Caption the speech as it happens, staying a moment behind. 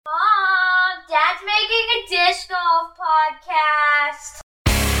Dad's making a disc golf podcast.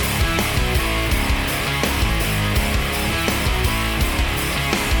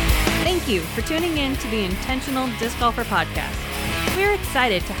 Thank you for tuning in to the Intentional Disc Golfer podcast. We're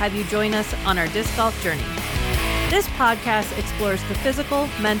excited to have you join us on our disc golf journey. This podcast explores the physical,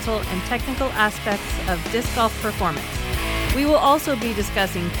 mental, and technical aspects of disc golf performance. We will also be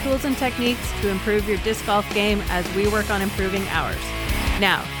discussing tools and techniques to improve your disc golf game as we work on improving ours.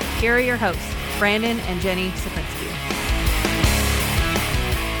 Now, here are your hosts, Brandon and Jenny Sapinsky.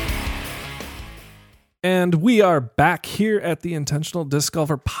 And we are back here at the Intentional Disc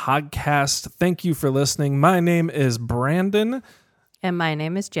Golfer podcast. Thank you for listening. My name is Brandon. And my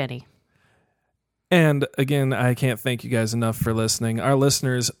name is Jenny. And again, I can't thank you guys enough for listening. Our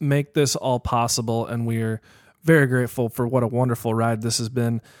listeners make this all possible, and we are very grateful for what a wonderful ride this has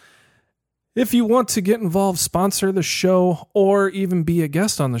been. If you want to get involved, sponsor the show, or even be a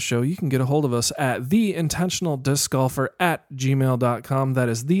guest on the show, you can get a hold of us at theintentionaldiscgolfer@gmail.com. That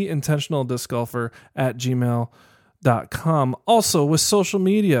is theintentionaldiscgolfer@gmail.com. Also, with social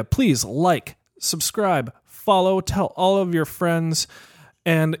media, please like, subscribe, follow, tell all of your friends,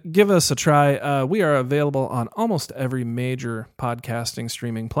 and give us a try. We are available on almost every major podcasting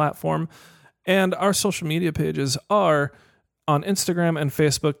streaming platform, and our social media pages are on Instagram and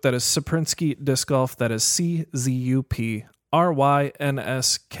Facebook. That is Saprinsky Disc Golf. That is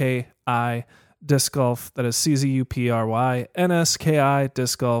CZUPRYNSKI Disc Golf. That is CZUPRYNSKI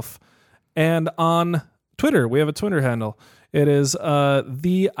Disc Golf. And on Twitter, we have a Twitter handle. It is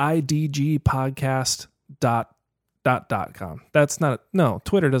the IDG podcast .com. That's not, no,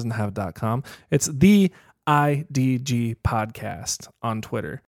 Twitter doesn't have .com. It's the IDG podcast on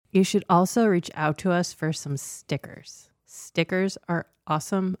Twitter. You should also reach out to us for some stickers. Stickers are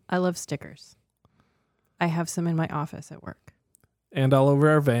awesome. I love stickers. I have some in my office at work. And all over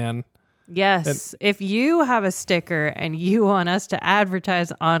our van. Yes. If you have a sticker and you want us to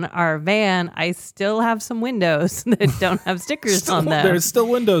advertise on our van, I still have some windows that don't have stickers on them. There's still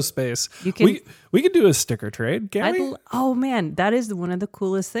window space. You can, we could do a sticker trade, can't we? Oh, man. That is one of the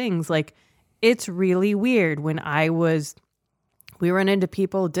coolest things. Like, it's really weird when we run into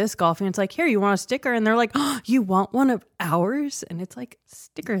people disc golfing. It's like, here, you want a sticker? And they're like, oh, you want one of ours? And it's like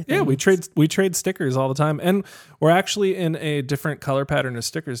sticker things. Yeah, we trade stickers all the time. And we're actually in a different color pattern of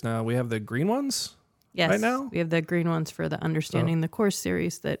stickers now. We have the green ones right now. We have the green ones for the Understanding the Course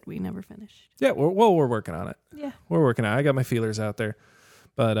series that we never finished. Yeah, we're working on it. Yeah. We're working on it. I got my feelers out there.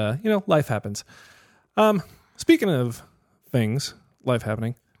 But, life happens. Speaking of things, life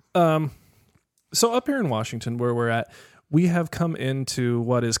happening. So up here in Washington, where we're at, we have come into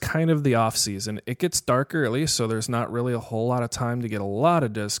what is kind of the off season. It gets dark early, so there's not really a whole lot of time to get a lot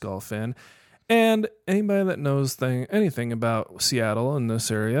of disc golf in. And anybody that knows anything about Seattle in this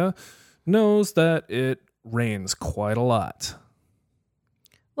area knows that it rains quite a lot.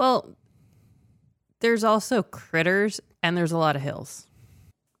 Well, there's also critters, and there's a lot of hills.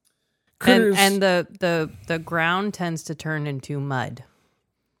 Critters, and the ground tends to turn into mud.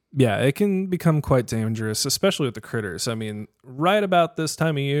 Yeah, it can become quite dangerous, especially with the critters. I mean, right about this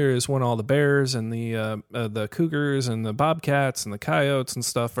time of year is when all the bears and the cougars and the bobcats and the coyotes and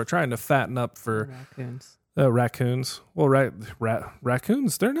stuff are trying to fatten up for raccoons. Raccoons. Well,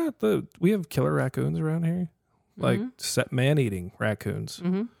 raccoons. They're not we have killer raccoons around here, like man-eating raccoons.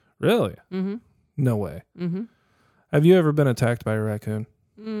 Mm-hmm. Really? Mm-hmm. No way. Mm-hmm. Have you ever been attacked by a raccoon?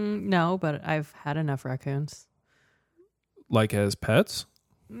 No, but I've had enough raccoons. Like as pets?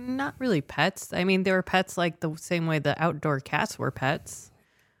 Not really pets. I mean, they were pets like the same way the outdoor cats were pets.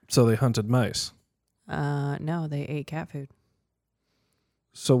 So they hunted mice? No, they ate cat food.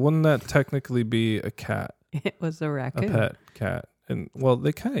 So wouldn't that technically be a cat? It was a raccoon. A pet cat. And, well,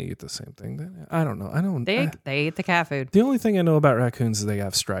 they kind of eat the same thing. I don't know. They ate the cat food. The only thing I know about raccoons is they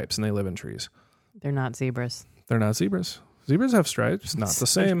have stripes and they live in trees. They're not zebras. They're not zebras. Zebras have stripes. Not the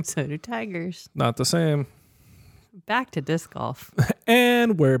same. So do tigers. Not the same. Back to disc golf.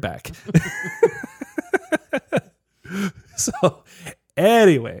 And we're back. So,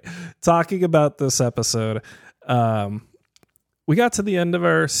 anyway, talking about this episode, we got to the end of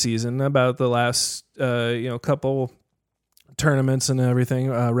our season, about the last, couple tournaments and everything,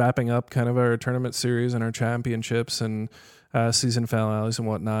 wrapping up kind of our tournament series and our championships and season finales and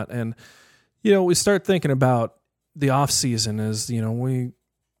whatnot. And, we start thinking about the off season as,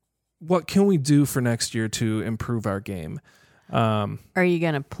 what can we do for next year to improve our game? Are you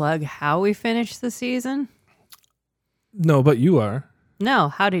going to plug how we finished the season? No, but you are. No,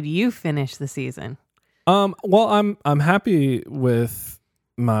 how did you finish the season? Well, I'm happy with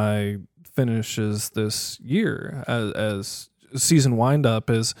my finishes this year as season wind up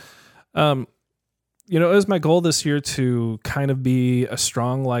is, it was my goal this year to kind of be a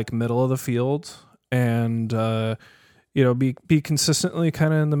strong, like, middle of the field and, be consistently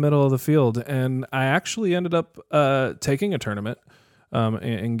kind of in the middle of the field. And I actually ended up taking a tournament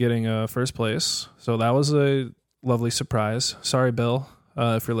and getting first place. So that was a lovely surprise. Sorry, Bill,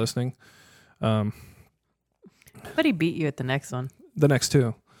 if you're listening. But he beat you at the next one. The next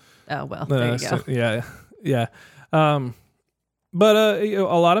two. Oh, well, there you go. Yeah. But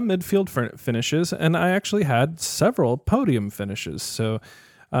a lot of midfield finishes, and I actually had several podium finishes. So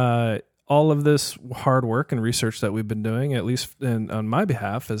all of this hard work and research that we've been doing, at least on my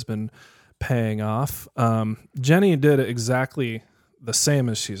behalf, has been paying off. Jenny did exactly the same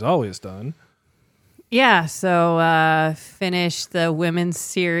as she's always done. Yeah, so finished the women's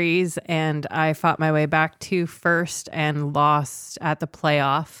series, and I fought my way back to first and lost at the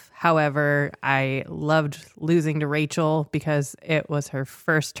playoff. However, I loved losing to Rachel because it was her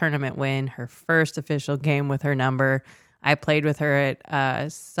first tournament win, her first official game with her number. I played with her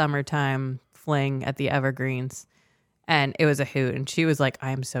at summertime fling at the Evergreens, and it was a hoot. And she was like,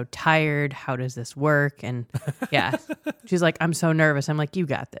 I'm so tired. How does this work? And yeah, she's like, I'm so nervous. I'm like, you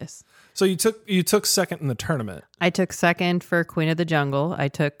got this. So you took second in the tournament. I took second for Queen of the Jungle. What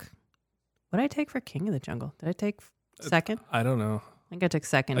did I take for King of the Jungle? Did I take second? I don't know. I think I took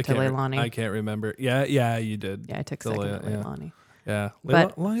second to Leilani. I can't remember. Yeah, you did. Yeah, I took second to Leilani. Yeah,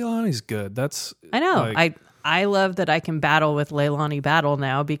 But Leilani's good. I know. I love that I can battle with Leilani Battle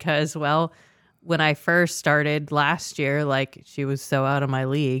now because, well, when I first started last year, like, she was so out of my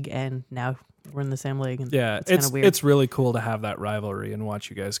league, and now we're in the same league. And yeah, it's kind of weird. It's really cool to have that rivalry and watch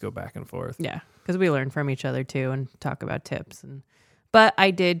you guys go back and forth. Yeah, because we learn from each other too and talk about tips. But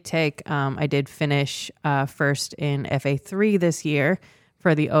I did finish first in FA3 this year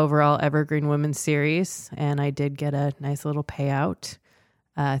for the overall Evergreen Women's Series, and I did get a nice little payout.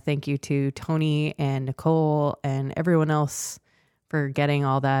 Thank you to Tony and Nicole and everyone else for getting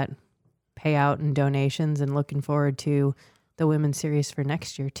all that payout and donations, and looking forward to the Women's Series for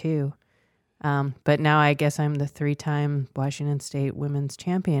next year too. But now I guess I'm the 3-time Washington State Women's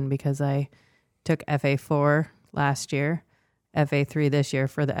Champion because I took FA4 last year, FA3 this year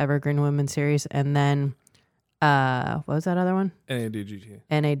for the Evergreen Women's Series, and then what was that other one?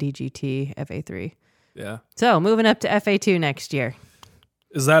 NADGT FA3. Yeah. So moving up to FA2 next year.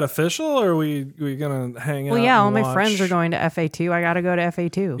 Is that official, or are we gonna hang out? Well, yeah, and all my watch? friends are going to FA2. I got to go to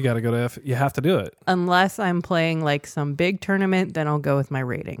FA2. You got to go to You have to do it. Unless I'm playing like some big tournament, then I'll go with my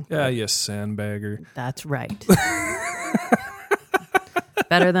rating. Yeah, you sandbagger. That's right.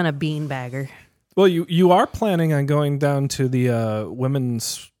 Better than a beanbagger. Well, you are planning on going down to the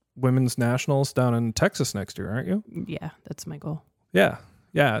women's nationals down in Texas next year, aren't you? Yeah, that's my goal. Yeah.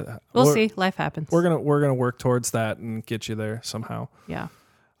 We'll see. Life happens. We're gonna work towards that and get you there somehow. Yeah.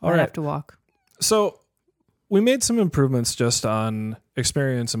 All right. Have to walk. So we made some improvements just on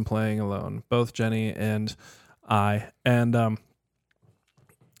experience in playing alone, both Jenny and I. And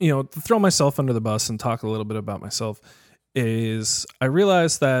to throw myself under the bus and talk a little bit about myself is I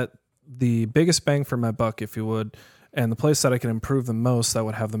realized that the biggest bang for my buck, if you would, and the place that I can improve the most, that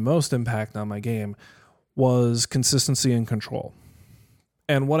would have the most impact on my game, was consistency and control.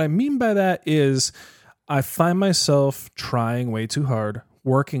 And what I mean by that is I find myself trying way too hard,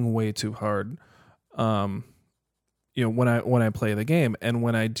 working way too hard, when I play the game. And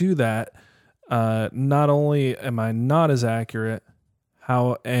when I do that, not only am I not as accurate,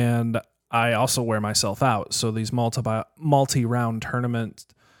 and I also wear myself out. So these multi-round tournaments,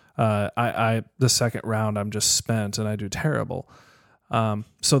 the second round I'm just spent and I do terrible.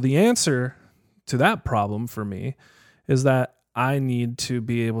 So the answer to that problem for me is that I need to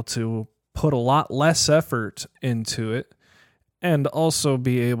be able to put a lot less effort into it and also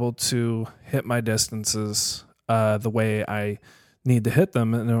be able to hit my distances the way I need to hit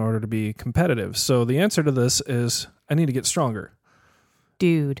them in order to be competitive. So the answer to this is I need to get stronger.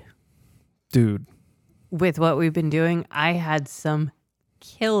 Dude. With what we've been doing, I had some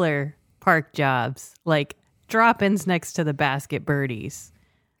killer park jobs, like drop-ins next to the basket birdies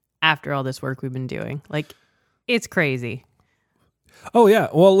after all this work we've been doing. Like, it's crazy. Oh yeah.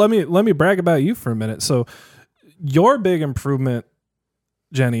 Well, let me brag about you for a minute. So your big improvement,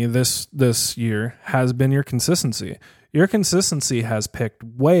 Jenny, this year has been your consistency. Your consistency has picked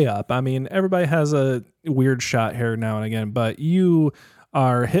way up. I mean, everybody has a weird shot here now and again, but you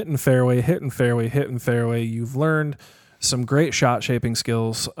are hitting fairway. You've learned some great shot shaping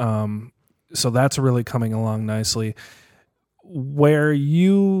skills. So that's really coming along nicely. Where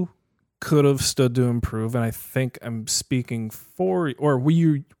you could have stood to improve, and I think I'm speaking for, or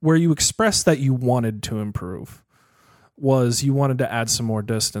where you expressed that you wanted to improve, was you wanted to add some more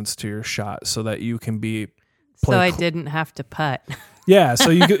distance to your shot so that you can so I didn't have to putt. Yeah, so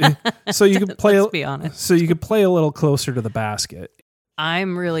you could play. Let's be honest. So you could play a little closer to the basket.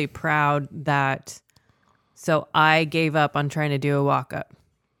 I'm really proud that. So I gave up on trying to do a walk up.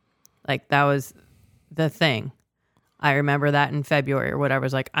 Like that was the thing. I remember that in February or whatever. I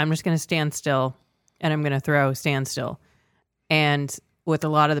was like, I'm just going to stand still and I'm going to throw standstill. And with a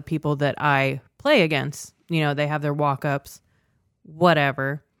lot of the people that I play against, they have their walk-ups,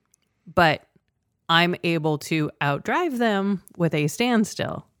 whatever. But I'm able to outdrive them with a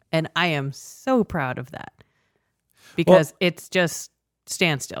standstill. And I am so proud of that because it's just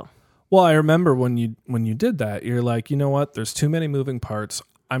standstill. Well, I remember when you did that, you're like, you know what? There's too many moving parts.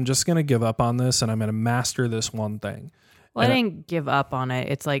 I'm just going to give up on this and I'm going to master this one thing. Well, I didn't give up on it.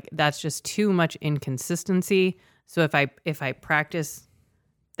 It's like that's just too much inconsistency. So if I practice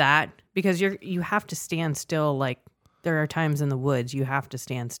that, because you have to stand still. Like there are times in the woods you have to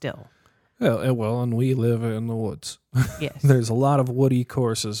stand still. Well, and we live in the woods. Yes, there's a lot of woody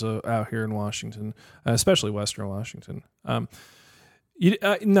courses out here in Washington, especially Western Washington. No,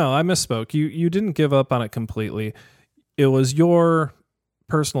 I misspoke. You didn't give up on it completely. It was your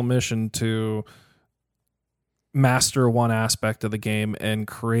personal mission to master one aspect of the game and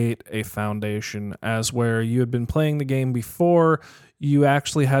create a foundation, as where you had been playing the game before, you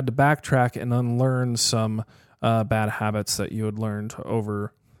actually had to backtrack and unlearn some bad habits that you had learned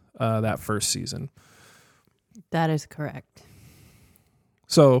over that first season. That is correct.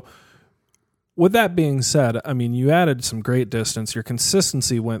 So with that being said, I mean, you added some great distance. Your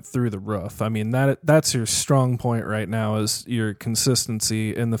consistency went through the roof. I mean, that's your strong point right now is your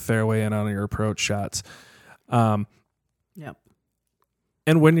consistency in the fairway and on your approach shots. Yep.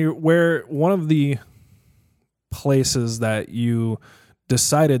 And where one of the places that you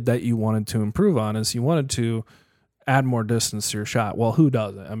decided that you wanted to improve on is you wanted to add more distance to your shot. Well, who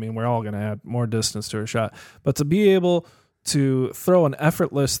doesn't? I mean, we're all going to add more distance to our shot, but to be able to throw an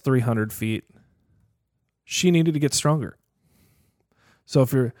effortless 300 feet, she needed to get stronger. So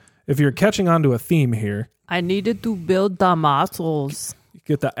if you're catching on to a theme here, I needed to build the muscles. You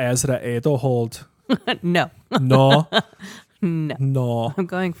get the Ezra Edo hold. No. No. No. I'm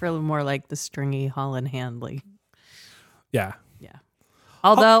going for a little more like the stringy Holland Handley. Yeah. Yeah.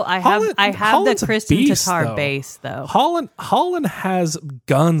 Although I have Holland's the Kristen beast, Tatar though. base though. Holland has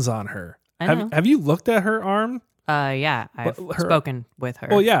guns on her. I know. Have you looked at her arm? Yeah, I've spoken with her.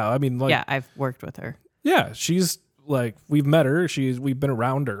 Well, yeah, I mean, like, yeah, I've worked with her. Yeah, she's like, we've met her. We've been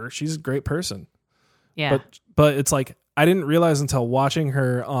around her. She's a great person. Yeah. But it's like, I didn't realize until watching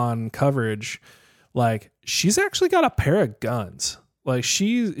her on coverage, like, she's actually got a pair of guns. Like,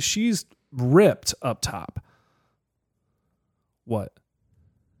 she's ripped up top. What?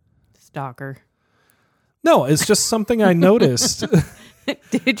 Stalker. No, it's just something I noticed.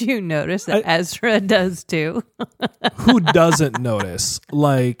 Did you notice that Ezra does too? Who doesn't notice?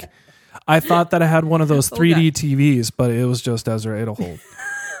 Like, I thought that I had one of those 3D TVs, but it was just Ezra Edelhold.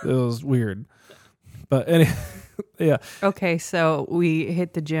 It was weird. But anyway, yeah. Okay, so we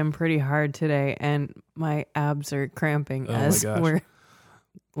hit the gym pretty hard today, and my abs are cramping as we're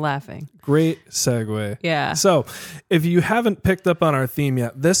laughing. Great segue. Yeah. So if you haven't picked up on our theme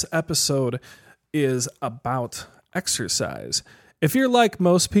yet, this episode is about exercise. If you're like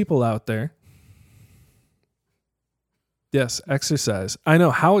most people out there, yes, exercise. I know,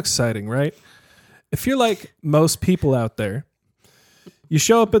 how exciting, right? If you're like most people out there, you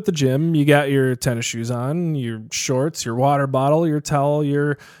show up at the gym, you got your tennis shoes on, your shorts, your water bottle, your towel,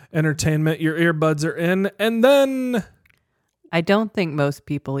 your entertainment, your earbuds are in, and then... I don't think most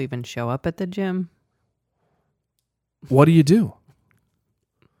people even show up at the gym. What do you do?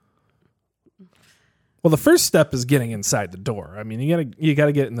 Well, the first step is getting inside the door. I mean, you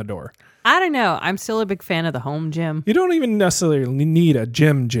gotta get in the door. I don't know. I'm still a big fan of the home gym. You don't even necessarily need a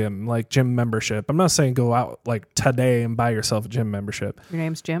gym, like gym membership. I'm not saying go out like today and buy yourself a gym membership. Your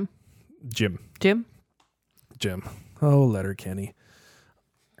name's Jim? Jim. Oh, Letterkenny.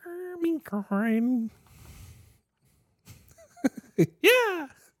 Yeah.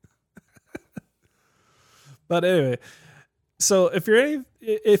 But anyway, so if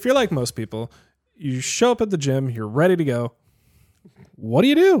you're like most people, you show up at the gym, you're ready to go. What do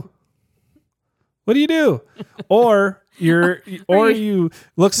you do? Or you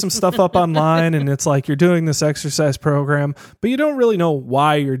look some stuff up online and it's like you're doing this exercise program, but you don't really know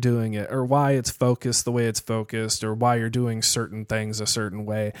why you're doing it or why it's focused the way it's focused or why you're doing certain things a certain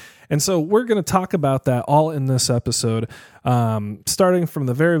way. And so we're going to talk about that all in this episode, starting from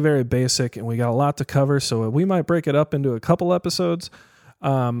the very, very basic, and we got a lot to cover. So we might break it up into a couple episodes.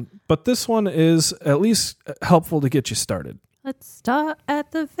 But this one is at least helpful to get you started. Let's start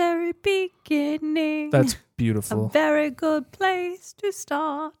at the very beginning. That's beautiful. A very good place to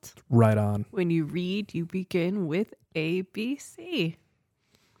start. Right on. When you read, you begin with ABC.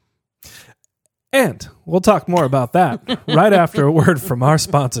 And we'll talk more about that right after a word from our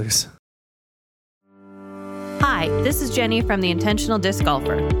sponsors. Hi, this is Jenny from The Intentional Disc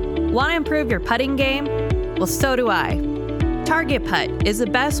Golfer. Want to improve your putting game? Well, so do I. Target Putt is the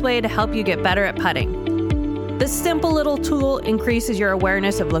best way to help you get better at putting. This simple little tool increases your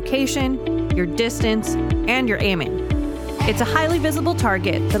awareness of location, your distance, and your aiming. It's a highly visible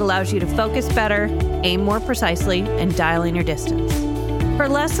target that allows you to focus better, aim more precisely, and dial in your distance. For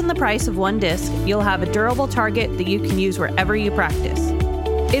less than the price of one disc, you'll have a durable target that you can use wherever you practice.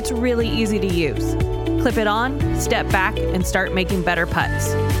 It's really easy to use. Clip it on, step back, and start making better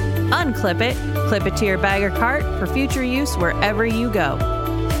putts. Unclip it, clip it to your bag or cart for future use wherever you go.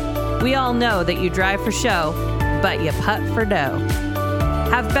 We all know that you drive for show, but you putt for dough.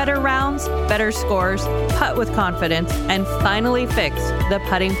 Have better rounds, better scores, putt with confidence, and finally fix the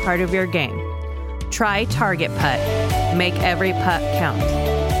putting part of your game. Try Target Putt. Make every putt count.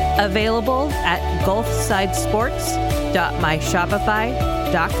 Available at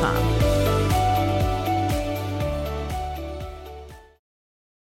golfsidesports.myshopify.com.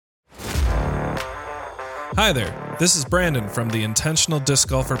 Hi there, this is Brandon from the Intentional Disc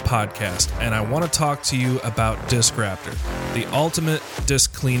Golfer podcast, and I want to talk to you about Disc Raptor, the ultimate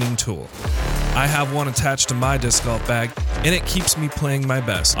disc cleaning tool. I have one attached to my disc golf bag, and it keeps me playing my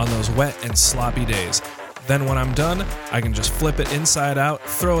best on those wet and sloppy days. Then when I'm done, I can just flip it inside out,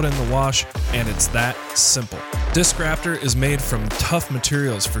 throw it in the wash, and it's that simple. Disc Raptor is made from tough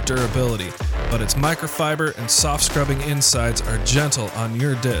materials for durability, but its microfiber and soft scrubbing insides are gentle on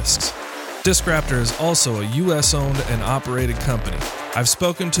your discs. Disc Raptor is also a U.S.-owned and operated company. I've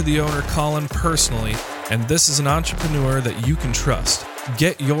spoken to the owner, Colin, personally, and this is an entrepreneur that you can trust.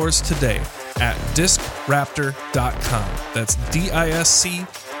 Get yours today at discraptor.com. That's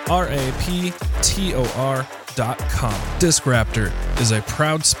DISCRAPTOR.com. Disc Raptor is a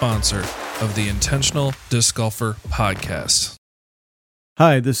proud sponsor of the Intentional Disc Golfer podcast.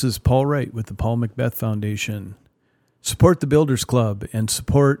 Hi, this is Paul Wright with the Paul Macbeth Foundation. Support the Builders Club and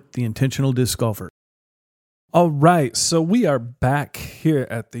support the Intentional Disc Golfer. All right, so we are back here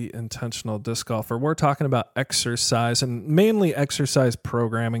at the Intentional Disc Golfer. We're talking about exercise and mainly exercise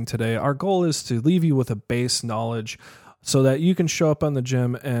programming today. Our goal is to leave you with a base knowledge so that you can show up on the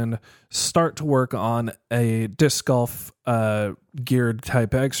gym and start to work on a disc golf geared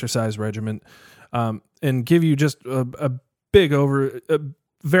type exercise regimen, and give you just a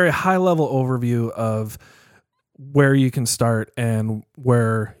very high level overview of where you can start and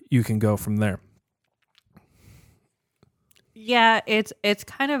where you can go from there. Yeah, it's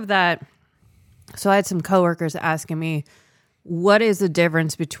kind of that. So I had some coworkers asking me, what is the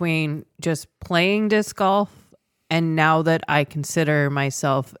difference between just playing disc golf and now that I consider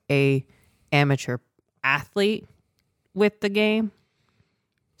myself a amateur athlete with the game?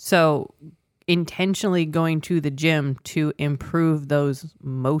 So intentionally going to the gym to improve those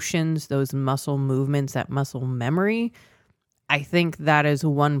motions, those muscle movements, that muscle memory, I think that is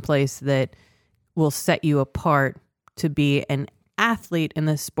one place that will set you apart to be an athlete in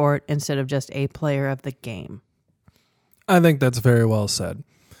the sport instead of just a player of the game. I think that's very well said.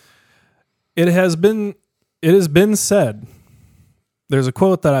 It has been said. There's a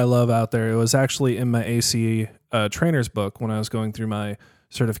quote that I love out there. It was actually in my ACE trainer's book when I was going through my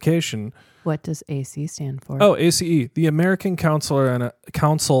certification. What does AC stand for? Oh, ACE, the American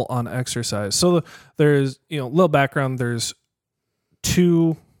Council on Exercise. So there's, little background. There's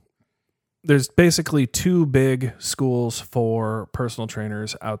basically two big schools for personal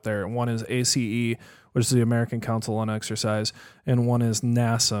trainers out there. One is ACE, which is the American Council on Exercise, and one is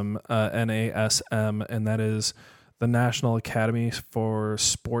NASM, NASM, and that is the National Academy for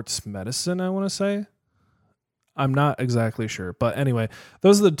Sports Medicine, I want to say. I'm not exactly sure. But anyway,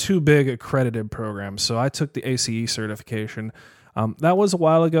 those are the two big accredited programs. So I took the ACE certification. That was a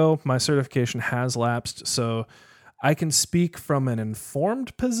while ago. My certification has lapsed, so I can speak from an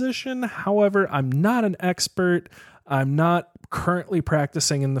informed position. However, I'm not an expert. I'm not currently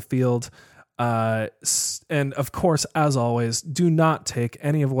practicing in the field. And of course, as always, do not take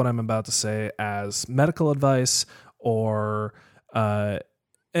any of what I'm about to say as medical advice or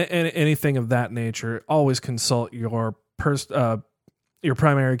anything of that nature. Always consult your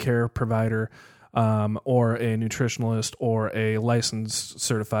primary care provider, or a nutritionalist or a licensed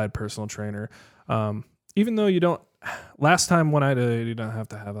certified personal trainer. Even though last time when I did, you don't have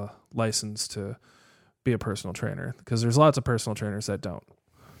to have a license to be a personal trainer, because there's lots of personal trainers that don't.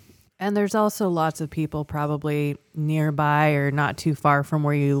 And there's also lots of people probably nearby or not too far from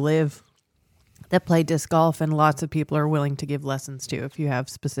where you live that play disc golf, and lots of people are willing to give lessons to if you have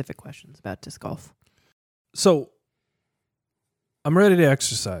specific questions about disc golf. So I'm ready to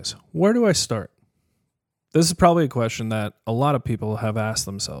exercise. Where do I start? This is probably a question that a lot of people have asked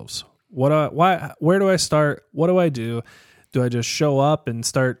themselves. Where do I start? What do I do? Do I just show up and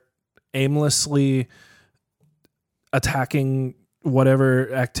start aimlessly attacking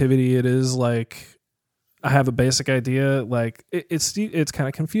whatever activity it is? Like, I have a basic idea. Like, it's kind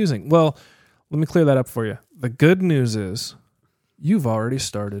of confusing. Well, let me clear that up for you. The good news is you've already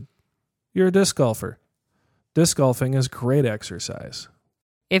started. You're a disc golfer. Disc golfing is great exercise.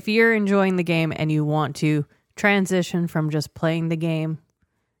 If you're enjoying the game and you want to transition from just playing the game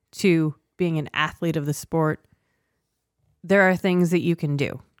to being an athlete of the sport, there are things that you can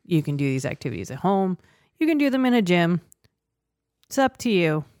do. You can do these activities at home. You can do them in a gym. It's up to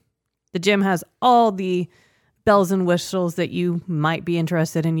you. The gym has all the bells and whistles that you might be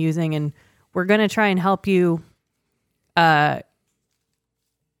interested in using, and we're going to try and help you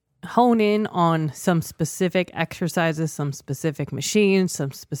hone in on some specific exercises, some specific machines,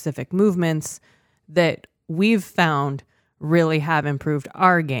 some specific movements that we've found really have improved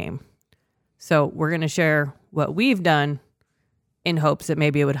our game. So we're going to share what we've done in hopes that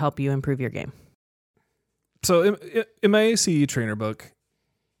maybe it would help you improve your game. So in my ACE trainer book,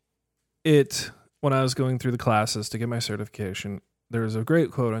 when I was going through the classes to get my certification, there was a great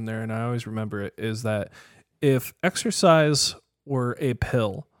quote in there, and I always remember it, is that if exercise were a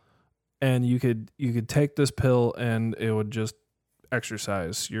pill, and you could take this pill and it would just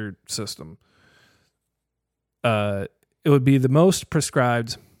exercise your system, it would be the most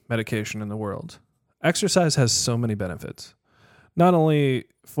prescribed medication in the world. Exercise has so many benefits, not only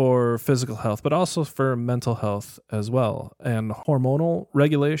for physical health, but also for mental health as well, and hormonal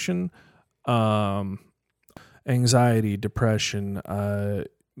regulation, anxiety, depression,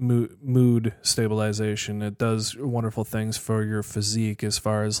 mood stabilization. It does wonderful things for your physique as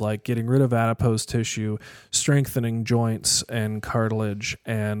far as like getting rid of adipose tissue, strengthening joints and cartilage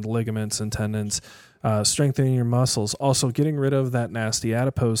and ligaments and tendons, strengthening your muscles, also getting rid of that nasty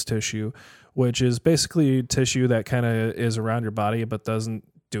adipose tissue, which is basically tissue that kind of is around your body but doesn't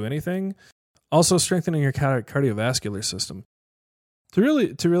do anything. Also strengthening your cardiovascular system. To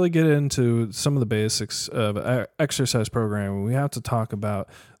really get into some of the basics of exercise programming, we have to talk about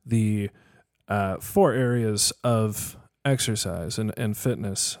the 4 areas of exercise and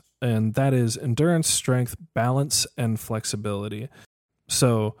fitness, and that is endurance, strength, balance, and flexibility.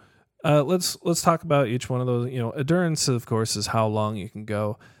 So let's talk about each one of those. Endurance, of course, is how long you can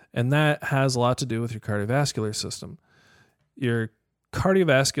go, and that has a lot to do with your cardiovascular system. Your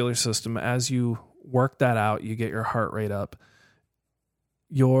cardiovascular system, as you work that out, you get your heart rate up.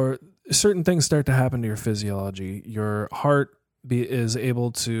 Certain things start to happen to your physiology. Your heart is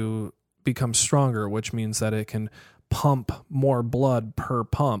able to become stronger, which means that it can pump more blood per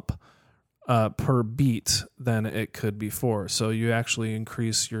pump, per beat than it could before. So you actually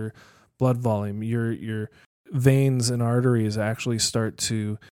increase your blood volume. Your veins and arteries actually start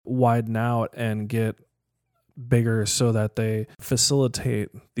to widen out and get bigger so that they facilitate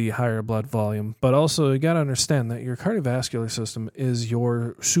the higher blood volume. But also, you got to understand that your cardiovascular system is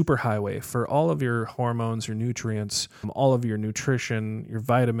your superhighway for all of your hormones, your nutrients, all of your nutrition, your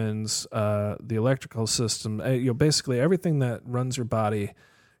vitamins, the electrical system. Basically everything that runs your body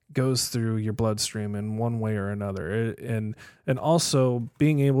goes through your bloodstream in one way or another. And also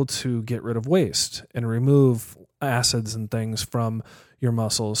being able to get rid of waste and remove acids and things from your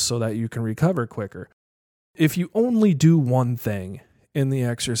muscles so that you can recover quicker. If you only do one thing in the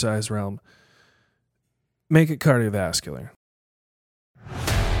exercise realm, make it cardiovascular.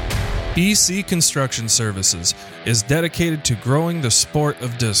 BC Construction Services is dedicated to growing the sport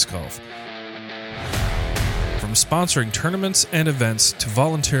of disc golf. From sponsoring tournaments and events to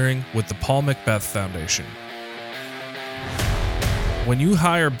volunteering with the Paul Macbeth Foundation. When you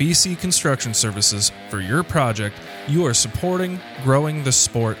hire BC Construction Services for your project, you are supporting growing the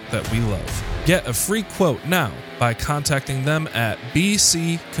sport that we love. Get a free quote now by contacting them at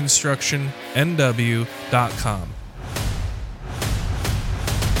bcconstructionnw.com.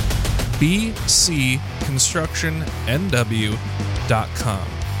 bcconstructionnw.com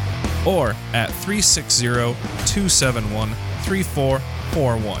or at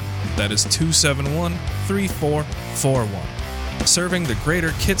 360-271-3441. That is 271-3441. Serving the greater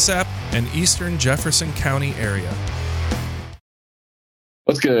Kitsap and eastern Jefferson County area.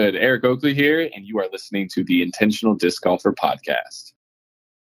 What's good? Eric Oakley here, and you are listening to the Intentional Disc Golfer Podcast.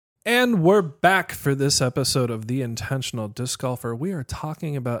 And we're back for this episode of The Intentional Disc Golfer. We are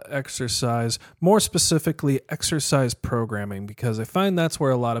talking about exercise, more specifically exercise programming, because I find that's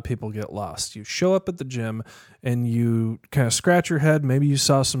where a lot of people get lost. You show up at the gym and you kind of scratch your head. Maybe you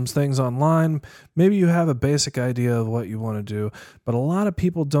saw some things online. Maybe you have a basic idea of what you want to do, but a lot of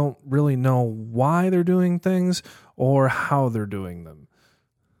people don't really know why they're doing things or how they're doing them.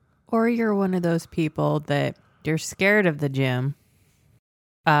 Or you're one of those people that you're scared of the gym.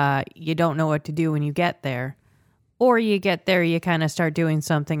 You don't know what to do when you get there, or you get there, you kind of start doing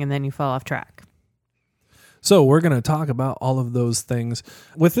something and then you fall off track. So we're going to talk about all of those things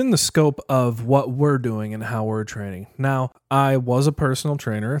within the scope of what we're doing and how we're training. Now, I was a personal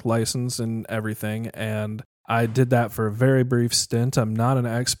trainer, licensed and everything, and I did that for a very brief stint. I'm not an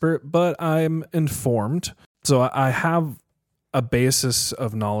expert, but I'm informed. So I have a basis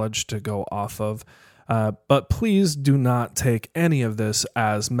of knowledge to go off of. But please do not take any of this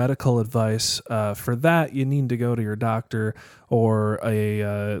as medical advice. For that, you need to go to your doctor or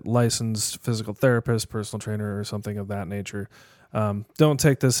a licensed physical therapist, personal trainer, or something of that nature. Don't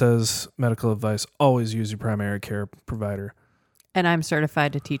take this as medical advice. Always use your primary care provider. And I'm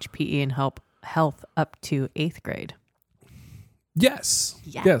certified to teach PE and health up to 8th grade. Yes.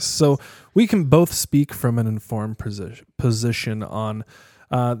 So we can both speak from an informed position on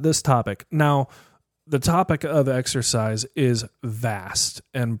this topic. Now, the topic of exercise is vast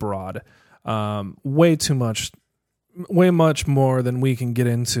and broad, way much more than we can get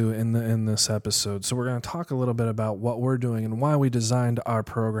into in this episode. So we're going to talk a little bit about what we're doing and why we designed our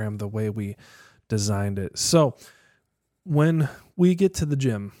program the way we designed it. So when we get to the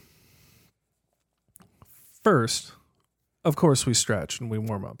gym, first, of course, we stretch and we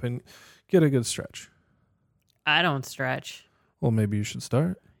warm up and get a good stretch. I don't stretch. Well, maybe you should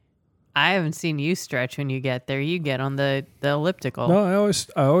start. I haven't seen you stretch when you get there. You get on the elliptical. No, I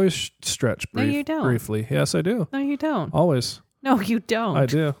always stretch you don't. briefly. Yes, I do. No, you don't. Always. No, you don't. I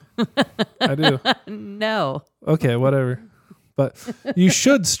do. I do. No. Okay, whatever. But you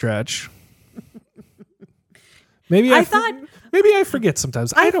should stretch. Maybe I forget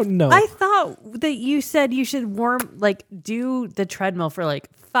sometimes. I don't know. I thought that you said you should do the treadmill for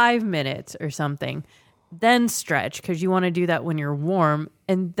 5 minutes or something. Then stretch, because you want to do that when you're warm,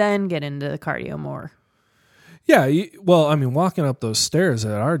 and then get into the cardio more. Yeah, walking up those stairs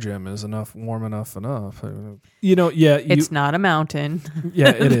at our gym is warm enough. It's not a mountain. Yeah,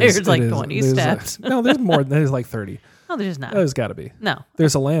 it is. There's 20 steps. No, there's more. There's 30. No, there's not. There's got to be. No.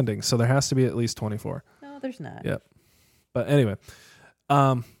 There's a landing, so there has to be at least 24. No, there's not. Yep. But anyway,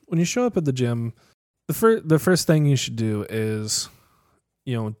 when you show up at the gym, the first thing you should do is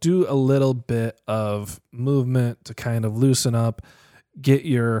do a little bit of movement to kind of loosen up, get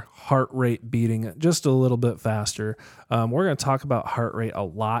your heart rate beating just a little bit faster. We're going to talk about heart rate a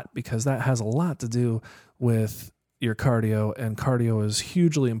lot because that has a lot to do with your cardio, and cardio is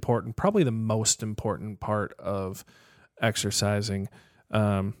hugely important, probably the most important part of exercising,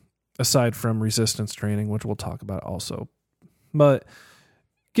 aside from resistance training, which we'll talk about also. But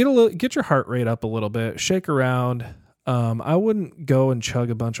get your heart rate up a little bit, shake around. I wouldn't go and chug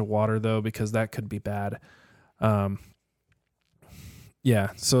a bunch of water though, because that could be bad. So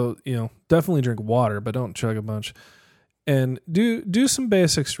definitely drink water, but don't chug a bunch. And do some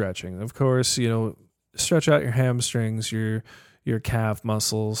basic stretching. Of course, stretch out your hamstrings, your calf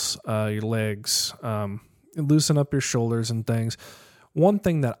muscles, your legs, loosen up your shoulders and things. One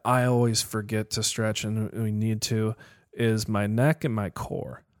thing that I always forget to stretch, and we need to, is my neck and my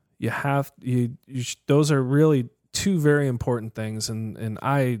core. Those are really two very important things, and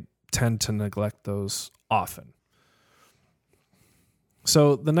I tend to neglect those often.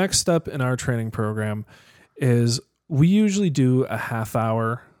 So the next step in our training program is we usually do a half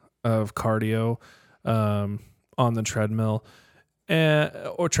hour of cardio on the treadmill,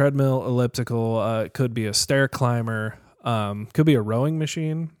 or treadmill, elliptical. It could be a stair climber, could be a rowing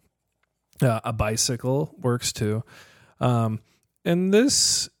machine, a bicycle works too. And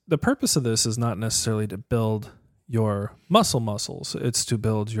the purpose of this is not necessarily to build your muscles. It's to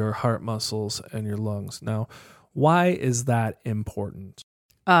build your heart muscles and your lungs. Now, why is that important?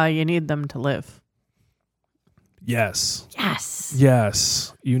 You need them to live. Yes. Yes.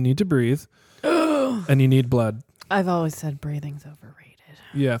 Yes. You need to breathe and you need blood. I've always said breathing's overrated.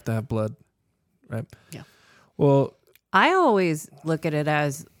 You have to have blood, right? Yeah. Well, I always look at it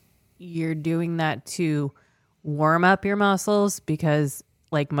as you're doing that to warm up your muscles, because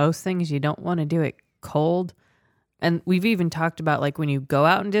like most things, you don't want to do it cold. And we've even talked about when you go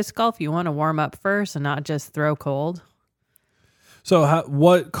out and disc golf, you want to warm up first and not just throw cold. So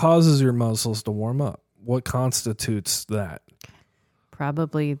what causes your muscles to warm up? What constitutes that?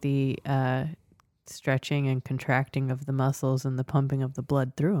 Probably the stretching and contracting of the muscles and the pumping of the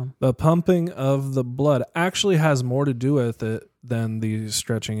blood through them. The pumping of the blood actually has more to do with it than the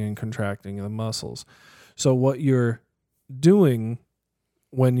stretching and contracting of the muscles. So what you're doing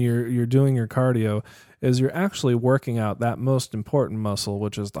when you're doing your cardio is you're actually working out that most important muscle,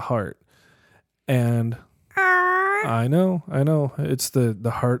 which is the heart. And I know, it's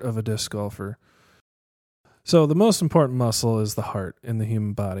the heart of a disc golfer. So the most important muscle is the heart in the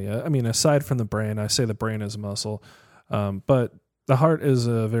human body. I mean, aside from the brain, I say the brain is a muscle, but the heart is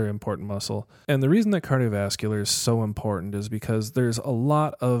a very important muscle. And the reason that cardiovascular is so important is because there's a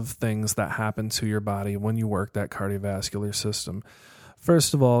lot of things that happen to your body when you work that cardiovascular system.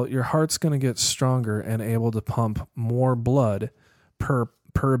 First of all, your heart's going to get stronger and able to pump more blood per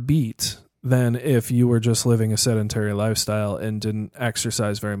beat than if you were just living a sedentary lifestyle and didn't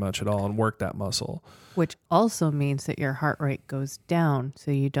exercise very much at all and work that muscle. Which also means that your heart rate goes down, so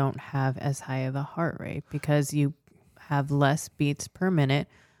you don't have as high of a heart rate because you have less beats per minute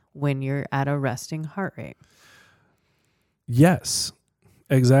when you're at a resting heart rate. Yes,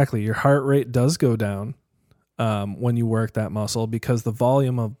 exactly. Your heart rate does go down when you work that muscle because the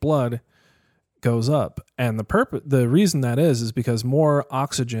volume of blood goes up. And the reason that is because more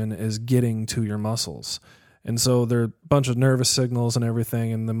oxygen is getting to your muscles. And so there are a bunch of nervous signals and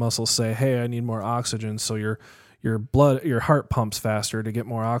everything, and the muscles say, hey, I need more oxygen. So your heart pumps faster to get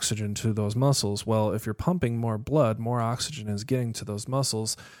more oxygen to those muscles. Well, if you're pumping more blood, more oxygen is getting to those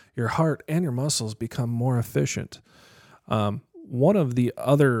muscles, your heart and your muscles become more efficient. One of the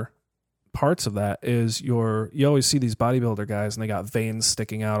other parts of that is you always see these bodybuilder guys and they got veins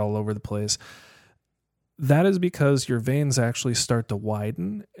sticking out all over the place. That is because your veins actually start to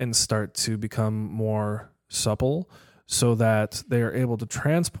widen and start to become more supple so that they are able to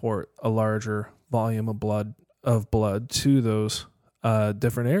transport a larger volume of blood to those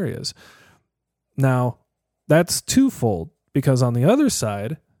different areas. Now, that's twofold because on the other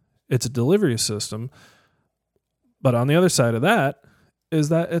side, it's a delivery system. But on the other side of that is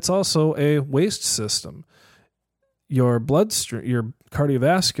that it's also a waste system. Your your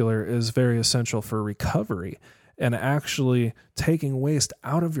cardiovascular is very essential for recovery and actually taking waste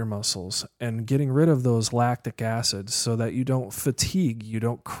out of your muscles and getting rid of those lactic acids so that you don't fatigue, you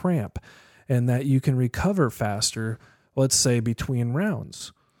don't cramp, and that you can recover faster, let's say between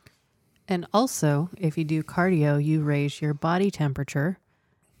rounds. And also, if you do cardio, you raise your body temperature,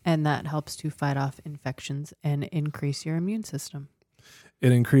 and that helps to fight off infections and increase your immune system.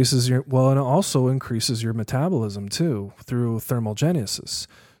 It increases and it also increases your metabolism too through thermogenesis.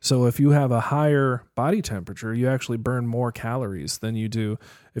 So if you have a higher body temperature, you actually burn more calories than you do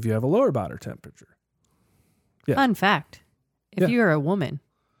if you have a lower body temperature. Yeah. Fun fact, if you are a woman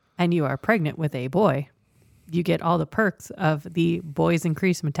and you are pregnant with a boy, you get all the perks of the boy's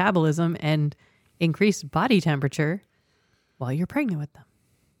increased metabolism and increased body temperature while you're pregnant with them.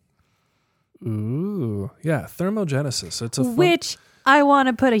 Ooh, yeah, thermogenesis. It's Which I want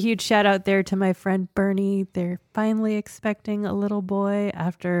to put a huge shout out there to my friend Bernie. They're finally expecting a little boy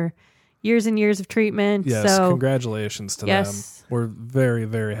after years and years of treatment. Yes, so, congratulations to them. We're very,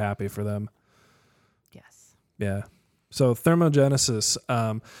 very happy for them. Yes. Yeah. So thermogenesis,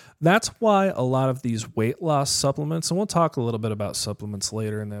 that's why a lot of these weight loss supplements, and we'll talk a little bit about supplements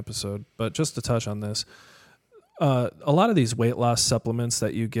later in the episode, but just to touch on this, a lot of these weight loss supplements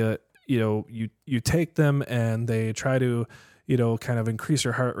that you get, you take them and they try to, kind of increase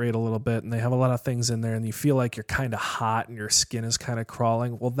your heart rate a little bit, and they have a lot of things in there and you feel like you're kind of hot and your skin is kind of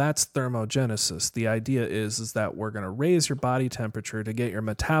crawling. Well, that's thermogenesis. The idea is that we're going to raise your body temperature to get your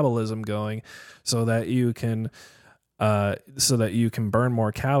metabolism going so that you can burn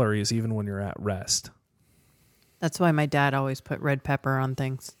more calories even when you're at rest. That's why my dad always put red pepper on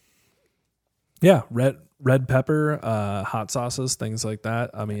things. Yeah, red pepper, hot sauces, things like that.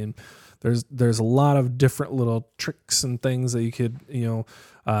 I mean, there's a lot of different little tricks and things that you could,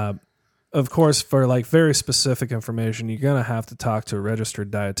 of course, for like very specific information, you're going to have to talk to a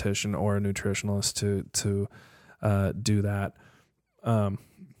registered dietitian or a nutritionist to do that.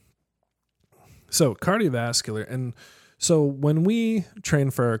 So cardiovascular. And so when we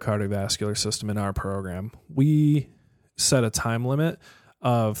train for our cardiovascular system in our program, we set a time limit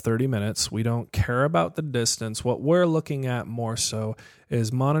of 30 minutes. We don't care about the distance. What we're looking at more so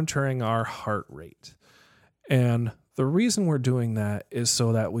is monitoring our heart rate. And the reason we're doing that is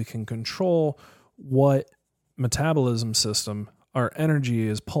so that we can control what metabolism system our energy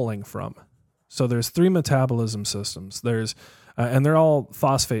is pulling from. So there's 3 metabolism systems. And they're all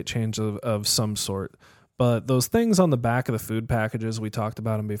phosphate chains of some sort. But those things on the back of the food packages, we talked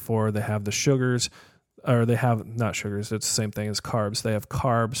about them before, they have the sugars, or they have not sugars, it's the same thing as carbs. They have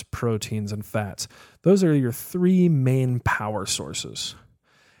carbs, proteins, and fats. Those are your three main power sources.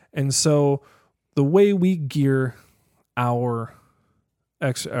 And so the way we gear our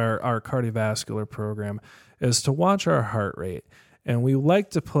cardiovascular program is to watch our heart rate. And we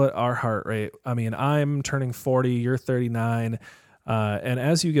like to put our heart rate, I mean, I'm turning 40, you're 39. And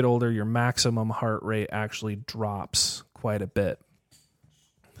as you get older, your maximum heart rate actually drops quite a bit.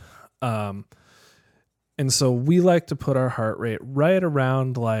 And so we like to put our heart rate right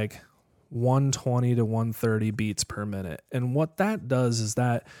around like 120 to 130 beats per minute. And what that does is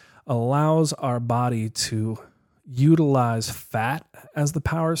that allows our body to utilize fat as the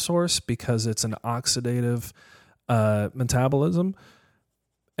power source because it's an oxidative metabolism.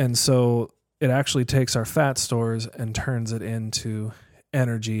 And so it actually takes our fat stores and turns it into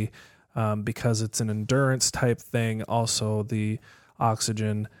energy because it's an endurance type thing, also the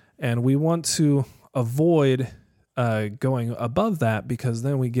oxygen. And we want to avoid going above that because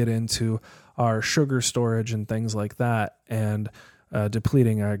then we get into our sugar storage and things like that and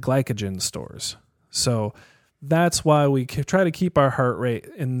depleting our glycogen stores. So that's why we try to keep our heart rate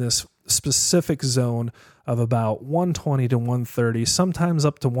in this specific zone of about 120 to 130, sometimes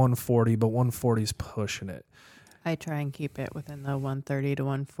up to 140, but 140 is pushing it. I try and keep it within the 130 to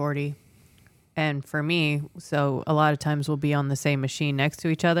 140. And for me, so a lot of times we'll be on the same machine next to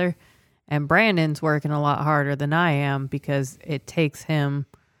each other, and Brandon's working a lot harder than I am because it takes him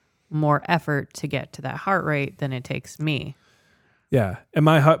more effort to get to that heart rate than it takes me. Yeah, and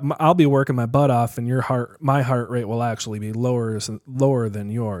I'll be working my butt off, and my heart rate will actually be lower than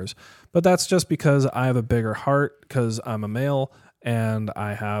yours. But that's just because I have a bigger heart because I'm a male and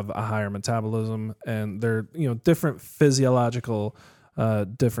I have a higher metabolism, and there are different physiological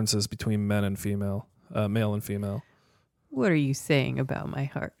differences between men and female, male and female. What are you saying about my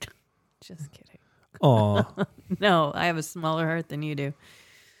heart? Just kidding. Aw. No, I have a smaller heart than you do.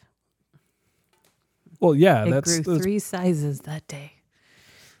 Well, yeah, it that's grew 3 sizes that day.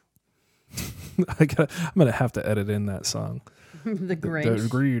 I'm gonna have to edit in that song. The Grinch. The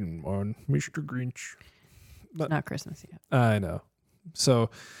green one, Mr. Grinch. But, it's not Christmas yet. I know. So,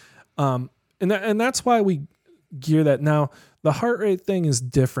 and that's why we gear that. Now, the heart rate thing is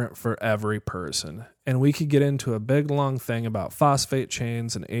different for every person, and we could get into a big long thing about phosphate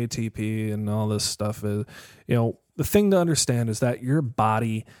chains and ATP and all this stuff. The thing to understand is that your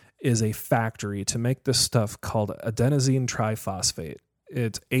body is a factory to make this stuff called adenosine triphosphate.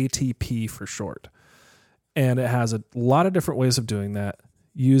 It's ATP for short. And it has a lot of different ways of doing that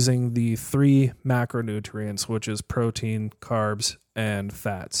using the 3 macronutrients, which is protein, carbs, and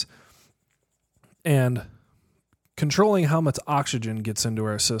fats. And controlling how much oxygen gets into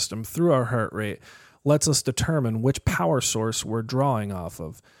our system through our heart rate lets us determine which power source we're drawing off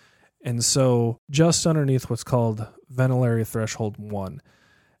of. And so just underneath what's called ventilatory threshold 1.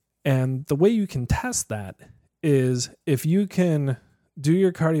 And the way you can test that is if you can do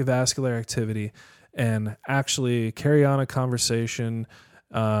your cardiovascular activity and actually carry on a conversation,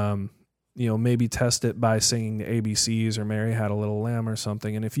 maybe test it by singing the ABCs or Mary Had a Little Lamb or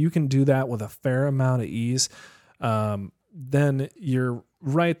something. And if you can do that with a fair amount of ease, then you're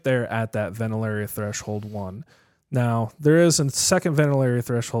right there at that ventilatory threshold 1. Now, there is a second ventilatory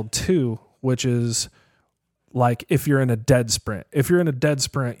threshold 2, which is like if you're in a dead sprint. If you're in a dead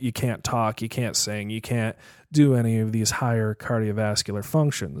sprint, you can't talk, you can't sing, you can't do any of these higher cardiovascular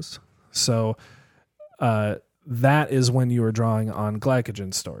functions. So that is when you are drawing on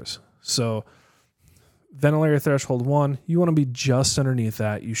glycogen stores. So ventilatory threshold 1, you want to be just underneath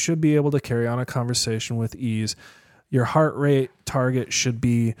that. You should be able to carry on a conversation with ease. Your heart rate target should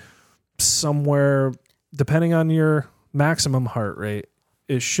be somewhere, depending on your maximum heart rate,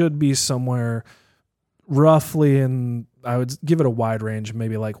 it should be somewhere roughly in, I would give it a wide range,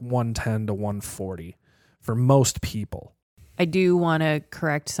 maybe like 110 to 140 for most people. I do want to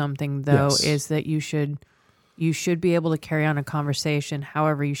correct something, though, Yes. is that you should be able to carry on a conversation.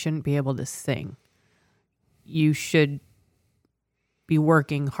 However, you shouldn't be able to sing. You should be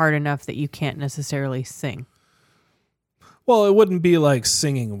working hard enough that you can't necessarily sing. Well, it wouldn't be like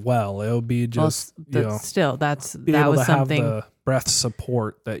singing well. It would be just, still, that able was to have something the breath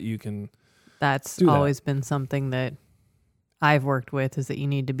support that you can. that's do that. always been something that I've worked with, is that you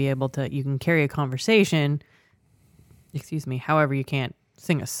need to be able to, you can carry a conversation, however, you can't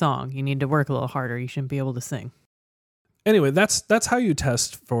sing a song. You need to work a little harder. You shouldn't be able to sing. Anyway, that's how you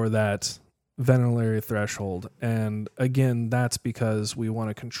test for that ventilatory threshold. And again, that's because we want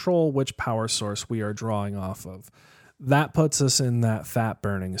to control which power source we are drawing off of. That puts us in that fat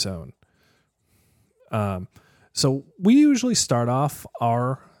burning zone. So we usually start off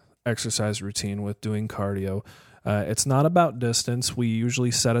our exercise routine with doing cardio. It's not about distance. We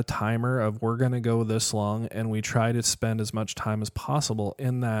usually set a timer of we're going to go this long, and we try to spend as much time as possible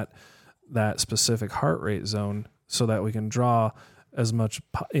in that specific heart rate zone so that we can draw as much,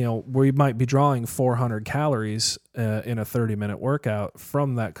 we might be drawing 400 calories in a 30-minute workout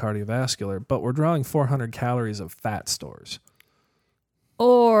from that cardiovascular, but we're drawing 400 calories of fat stores.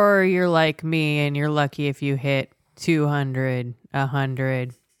 Or you're like me and you're lucky if you hit 200,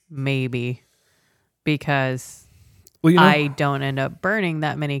 100, maybe, because I don't end up burning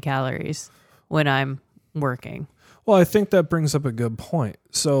that many calories when I'm working. Well, I think that brings up a good point.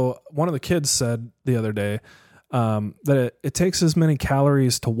 So one of the kids said the other day that it takes as many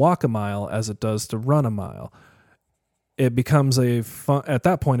calories to walk a mile as it does to run a mile. It becomes at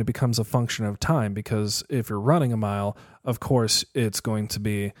that point, it becomes a function of time, because if you're running a mile, of course, it's going to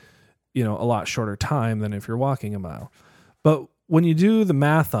be, a lot shorter time than if you're walking a mile. But when you do the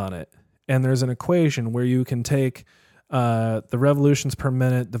math on it, and there's an equation where you can take the revolutions per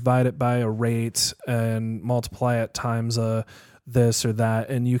minute, divide it by a rate, and multiply it times this or that,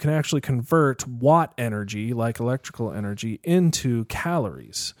 and you can actually convert watt energy, like electrical energy, into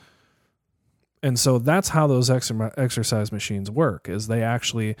calories. And so that's how those exercise machines work, is they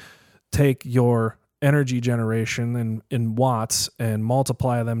actually take your energy generation in watts and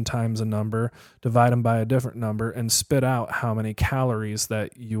multiply them times a number, divide them by a different number, and spit out how many calories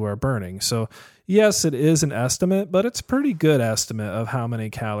that you are burning. So yes, it is an estimate, but it's a pretty good estimate of how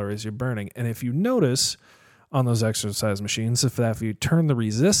many calories you're burning. And if you notice on those exercise machines, if you turn the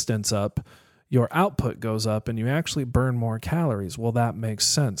resistance up, your output goes up and you actually burn more calories. Well, that makes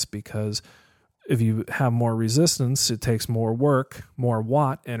sense, because if you have more resistance, it takes more work, more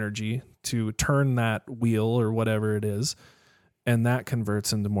watt energy to turn that wheel or whatever it is, and that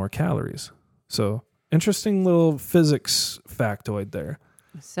converts into more calories. So interesting little physics factoid there.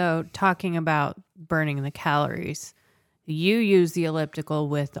 So talking about burning the calories, you use the elliptical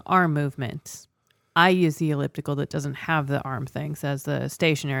with the arm movements. I use the elliptical that doesn't have the arm things, as the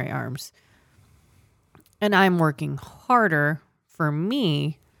stationary arms. And I'm working harder for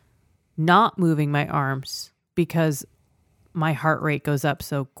me not moving my arms because my heart rate goes up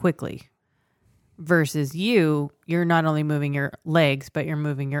so quickly. Versus you're not only moving your legs, but you're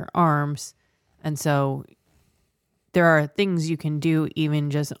moving your arms. And so there are things you can do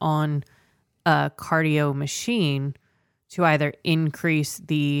even just on a cardio machine to either increase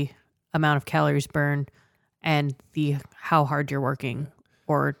the amount of calories burned and how hard you're working,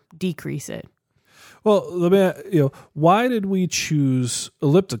 or decrease it. Well, why did we choose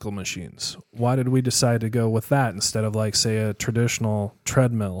elliptical machines? Why did we decide to go with that instead of, like, say, a traditional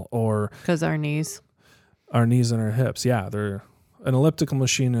treadmill? Or because our knees and our hips. Yeah, an elliptical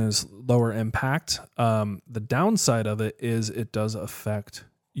machine is lower impact. The downside of it is it does affect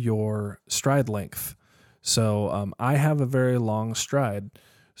your stride length. So I have a very long stride.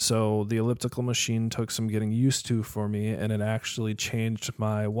 So the elliptical machine took some getting used to for me, and it actually changed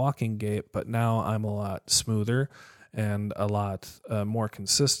my walking gait, but now I'm a lot smoother and a lot more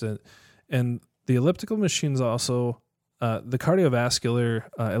consistent. And the elliptical machines also, the cardiovascular,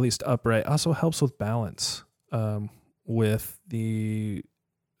 at least upright, also helps with balance on a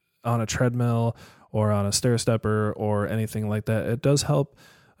treadmill or on a stair stepper or anything like that. It does help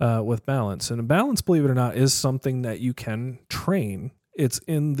with balance. And balance, believe it or not, is something that you can train. It's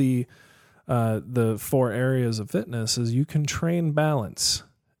in the 4 areas of fitness, is you can train balance.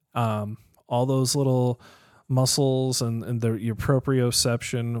 All those little muscles and your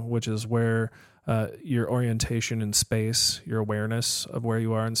proprioception, which is where your orientation in space, your awareness of where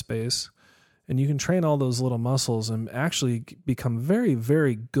you are in space. And you can train all those little muscles and actually become very,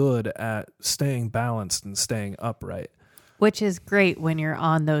 very good at staying balanced and staying upright. Which is great when you're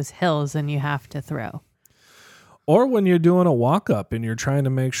on those hills and you have to throw. Or when you're doing a walk-up and you're trying to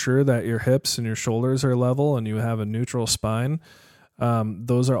make sure that your hips and your shoulders are level and you have a neutral spine.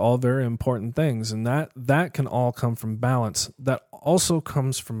 Those are all very important things. And that can all come from balance. That also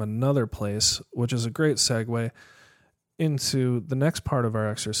comes from another place, which is a great segue into the next part of our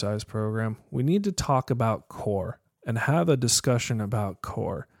exercise program. We need to talk about core and have a discussion about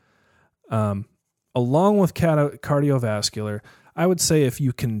core. Along with cardiovascular, I would say if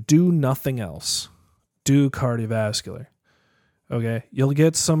you can do nothing else, do cardiovascular. Okay, you'll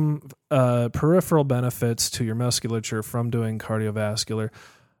get some peripheral benefits to your musculature from doing cardiovascular,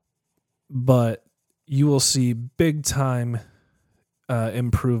 but you will see big time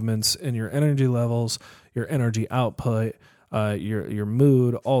improvements in your energy levels, your energy output, your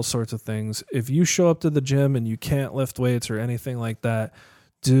mood, all sorts of things. If you show up to the gym and you can't lift weights or anything like that,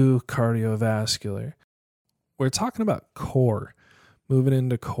 do cardiovascular. We're talking about core moving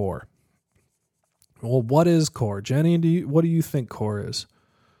into core. Well, what is core? Jenny, what do you think core is?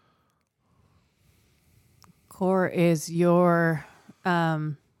 Core is your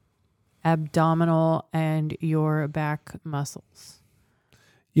abdominal and your back muscles.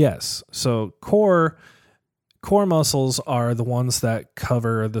 Yes. So core muscles are the ones that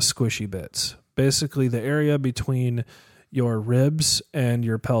cover the squishy bits. Basically the area between your ribs and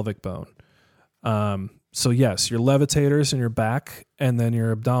your pelvic bone. So yes, your levitators in your back, and then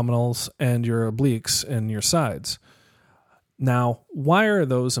your abdominals and your obliques and your sides. Now, why are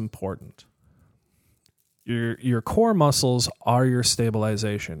those important? Your core muscles are your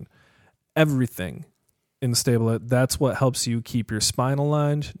stabilization. Everything in that's what helps you keep your spine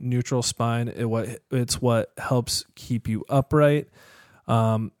aligned, neutral spine. It's what helps keep you upright.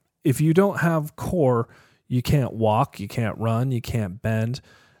 If you don't have core, you can't walk, you can't run, you can't bend.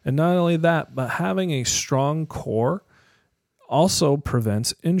 And not only that, but having a strong core also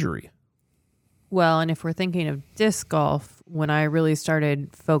prevents injury. Well, and if we're thinking of disc golf, when I really started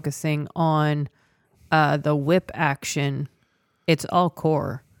focusing on the whip action, it's all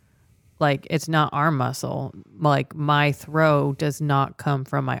core. Like, it's not arm muscle. Like, my throw does not come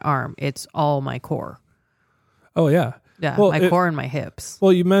from my arm. It's all my core. Oh, yeah. Yeah, well, my core and my hips.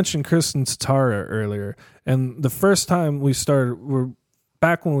 Well, you mentioned Kristen Tatara earlier. And the first time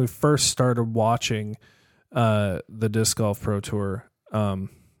back when we first started watching the Disc Golf Pro Tour, I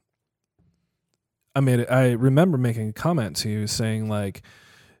remember making a comment to you saying, like,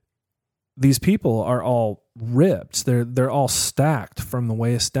 these people are all ripped. They're all stacked from the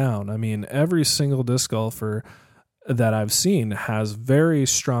waist down. I mean, every single disc golfer that I've seen has very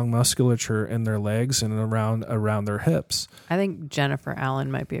strong musculature in their legs and around their hips. I think Jennifer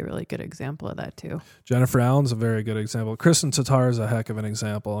Allen might be a really good example of that too. Jennifer Allen's a very good example. Kristen Tatar is a heck of an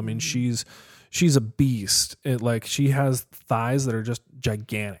example. I mean, she's a beast. She has thighs that are just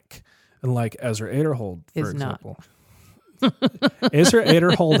gigantic. And like Ezra Aderhold, for example. Ezra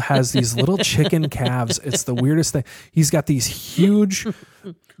Aderhold has these little chicken calves. It's the weirdest thing. He's got these huge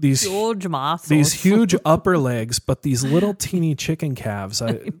muscles, these huge upper legs, but these little teeny chicken calves.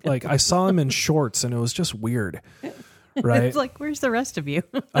 I saw him in shorts, and it was just weird. Right? It's like, where's the rest of you?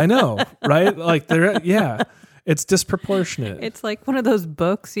 I know, right? Like it's disproportionate. It's like one of those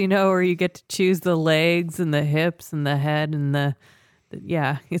books, where you get to choose the legs and the hips and the head and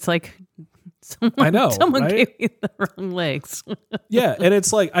it's like. Someone right? gave you the wrong legs. Yeah, and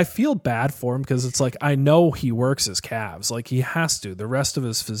it's like I feel bad for him because it's like I know he works his calves, like he has to. The rest of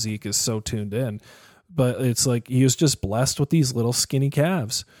his physique is so tuned in, but it's like he was just blessed with these little skinny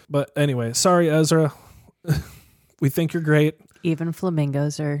calves. But anyway, sorry, Ezra. We think you're great. Even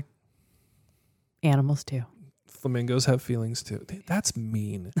flamingos are animals too. Flamingos have feelings too. That's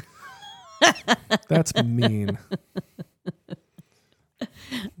mean. That's mean.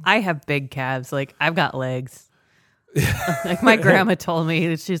 I have big calves. Like, I've got legs. Like, my grandma told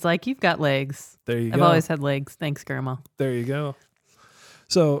me, she's like, you've got legs. There you go. I've always had legs. Thanks, Grandma. There you go.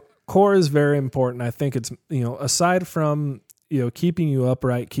 So core is very important. I think it's, aside from, keeping you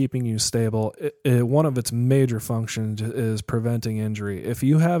upright, keeping you stable, one of its major functions is preventing injury. If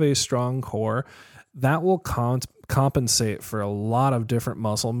you have a strong core, that will compensate for a lot of different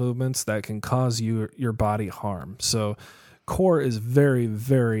muscle movements that can cause your body harm. So core is very,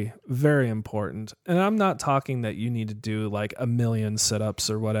 very, very important. And I'm not talking that you need to do like 1 million sit-ups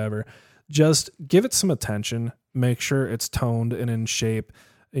or whatever. Just give it some attention. Make sure it's toned and in shape.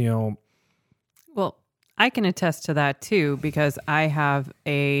 Well, I can attest to that too, because I have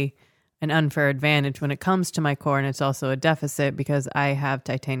an unfair advantage when it comes to my core, and it's also a deficit because I have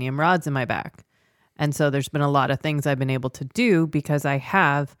titanium rods in my back. And so there's been a lot of things I've been able to do because I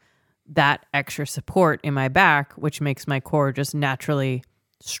have that extra support in my back, which makes my core just naturally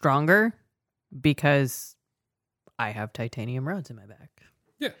stronger because I have titanium rods in my back.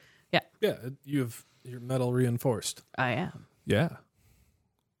 Yeah. You're metal reinforced. I am. Yeah.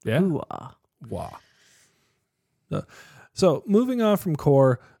 Ooh-ah. Wow. So moving on from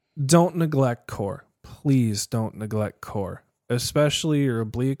core, don't neglect core. Please don't neglect core, especially your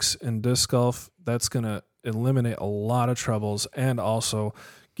obliques in disc golf. That's going to eliminate a lot of troubles and also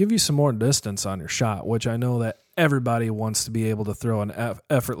give you some more distance on your shot, which I know that everybody wants to be able to throw an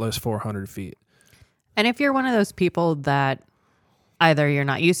effortless 400 feet. And if you're one of those people that either you're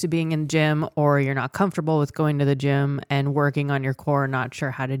not used to being in the gym or you're not comfortable with going to the gym and working on your core, not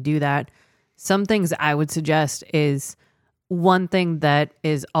sure how to do that, some things I would suggest is one thing that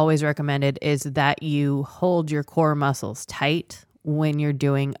is always recommended is that you hold your core muscles tight when you're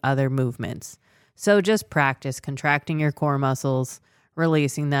doing other movements. So just practice contracting your core muscles,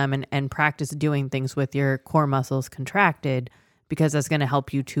 releasing them, and practice doing things with your core muscles contracted, because that's going to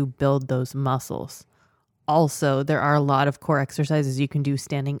help you to build those muscles. Also, there are a lot of core exercises you can do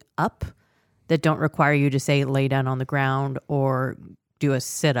standing up that don't require you to, say, lay down on the ground or do a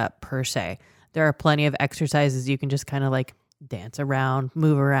sit-up per se. There are plenty of exercises you can just kind of like dance around,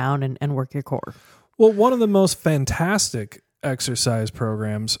 move around, and work your core. Well, one of the most fantastic exercise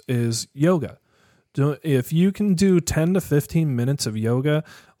programs is yoga. If you can do 10 to 15 minutes of yoga,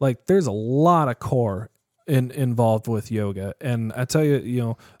 like there's a lot of core involved with yoga. And I tell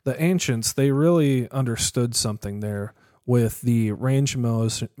you, the ancients, they really understood something there with the range of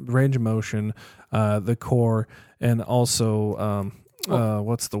motion, the core, and also,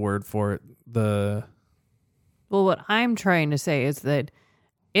 what's the word for it? Well, what I'm trying to say is that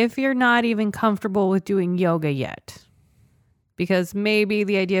if you're not even comfortable with doing yoga yet, because maybe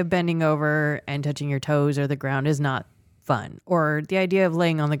the idea of bending over and touching your toes or the ground is not fun, or the idea of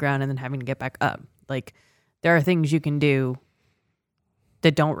laying on the ground and then having to get back up, like there are things you can do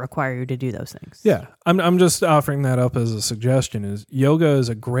that don't require you to do those things. Yeah, I'm just offering that up as a suggestion. Is yoga is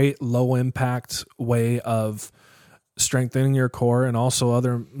a great low impact way of strengthening your core and also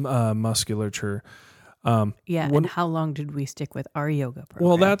other musculature. And how long did we stick with our yoga program?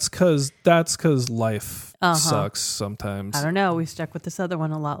 Well, that's because life sucks sometimes. I don't know. We stuck with this other one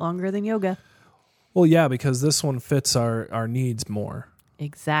a lot longer than yoga. Well, yeah, because this one fits our needs more.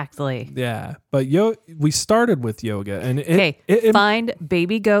 Exactly. Yeah, but we started with yoga, and find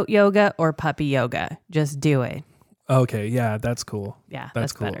baby goat yoga or puppy yoga. Just do it. Okay, yeah, that's cool. Yeah,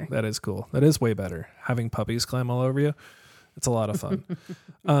 that's cool. Better. That is cool. That is way better. Having puppies climb all over you, it's a lot of fun.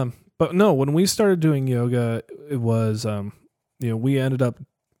 But no, when we started doing yoga, it was, we ended up,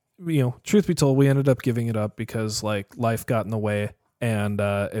 truth be told, we ended up giving it up because like life got in the way and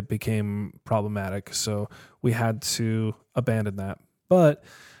it became problematic. So we had to abandon that. But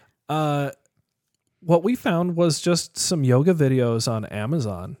what we found was just some yoga videos on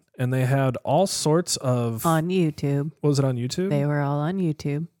Amazon, and they had all sorts of... On YouTube. Was it on YouTube? They were all on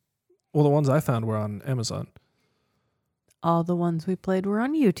YouTube. Well, the ones I found were on Amazon. All the ones we played were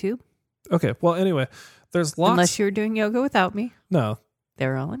on YouTube. Okay. Well, anyway, there's lots... Unless you're doing yoga without me. No.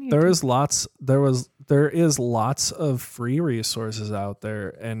 They're all on YouTube. There is lots of free resources out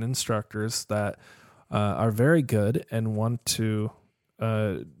there and instructors that are very good and want to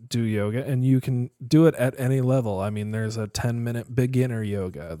do yoga, and you can do it at any level. I mean, there's a 10-minute beginner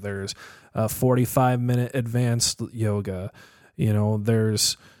yoga. There's a 45-minute advanced yoga.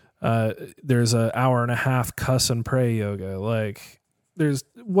 There's an hour and a half cuss and pray yoga. Like there's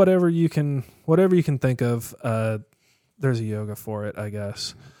whatever you can think of. There's a yoga for it, I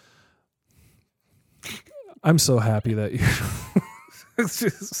guess. I'm so happy that it's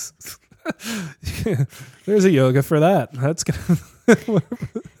just there's a yoga for that. That's gonna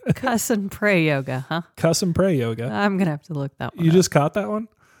cuss and pray yoga, huh? Cuss and pray yoga. I'm gonna have to look that one. You up. Just caught that one?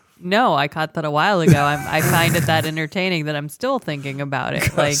 No, I caught that a while ago. I find it that entertaining that I'm still thinking about it.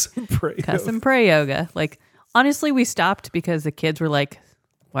 Cuss and pray yoga. Like honestly, we stopped because the kids were like,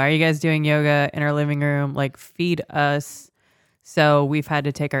 "Why are you guys doing yoga in our living room? Like, feed us." So we've had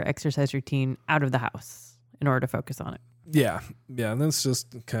to take our exercise routine out of the house in order to focus on it. Yeah, and that's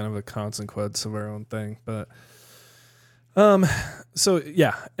just kind of a consequence of our own thing. But, so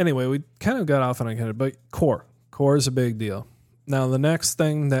yeah. Anyway, we kind of got off on a kind of, but core is a big deal. Now, the next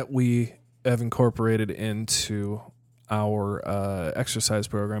thing that we have incorporated into our exercise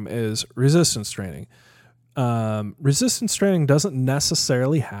program is resistance training. Resistance training doesn't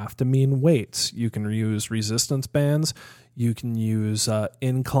necessarily have to mean weights. You can use resistance bands. You can use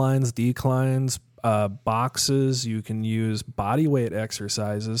inclines, declines, boxes. You can use body weight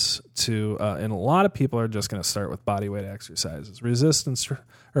exercises and a lot of people are just going to start with body weight exercises. Resistance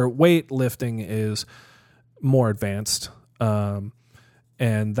or weight lifting is more advanced.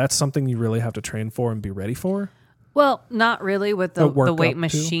 And that's something you really have to train for and be ready for. Well, not really with the weight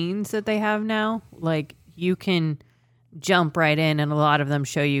machines that they have now. Like you can jump right in and a lot of them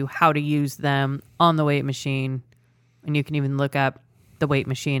show you how to use them on the weight machine. And you can even look up the weight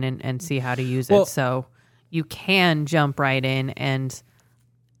machine and see how to use it. So you can jump right in. And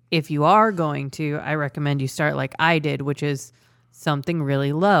if you are going to, I recommend you start like I did, which is something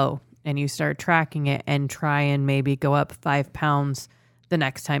really low. And you start tracking it and try and maybe go up 5 pounds the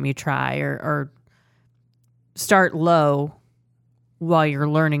next time you try or start low while you're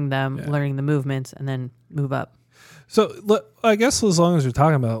learning learning the movements and then move up. So I guess as long as you're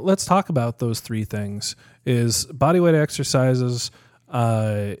talking about it, let's talk about those 3 things is body weight exercises,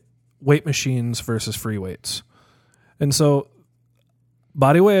 weight machines versus free weights. And so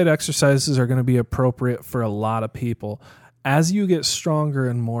body weight exercises are going to be appropriate for a lot of people. As you get stronger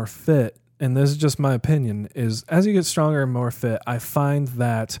and more fit and this is just my opinion, is as you get stronger and more fit, I find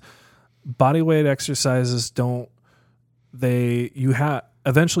that body weight exercises eventually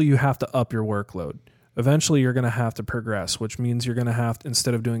you have to up your workload. Eventually you're going to have to progress, which means you're going to have,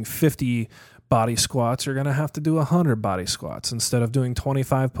 instead of doing 50 body squats, you're going to have to do 100 body squats. Instead of doing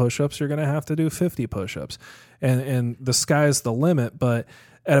 25 push-ups, you're going to have to do 50 push-ups. And the sky's the limit, but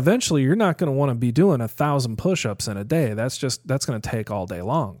eventually you're not going to want to be doing 1,000 push-ups in a day. That's going to take all day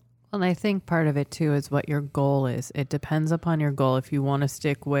long. And I think part of it too is what your goal is. It depends upon your goal. If you want to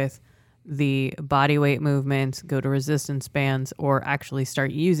stick with the body weight movements, go to resistance bands, or actually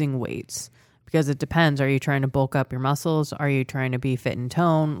start using weights. Because it depends. Are you trying to bulk up your muscles? Are you trying to be fit and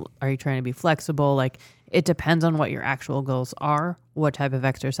tone? Are you trying to be flexible? Like, it depends on what your actual goals are, what type of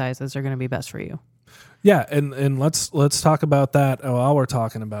exercises are going to be best for you. Yeah, and let's talk about that while we're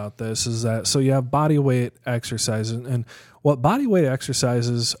talking about this. Is that so? You have body weight exercises, and what body weight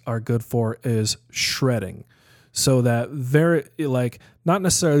exercises are good for is shredding. So that very, like, not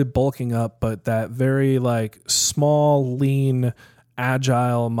necessarily bulking up, but that very, like, small, lean,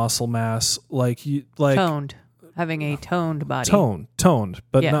 agile muscle mass, toned, having a toned body. Toned,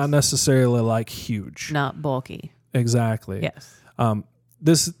 but yes. Not necessarily like huge. Not bulky. Exactly. Yes.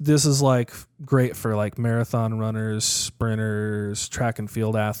 This is like great for like marathon runners, sprinters, track and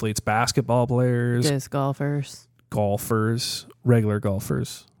field athletes, basketball players, disc golfers, regular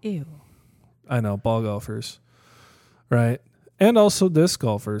golfers. Ew. I know, ball golfers. Right. And also disc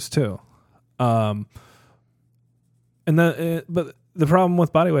golfers too. But the problem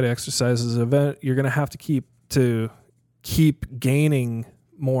with bodyweight exercises is you're going to have to keep gaining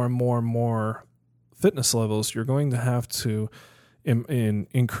more and more and more fitness levels. You're going to have to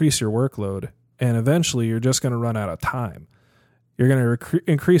increase your workload, and eventually you're just going to run out of time. You're going to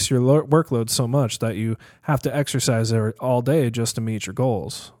increase your workload so much that you have to exercise all day just to meet your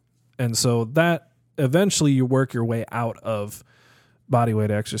goals. And so that eventually you work your way out of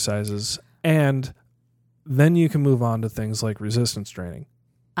bodyweight exercises, and then you can move on to things like resistance training.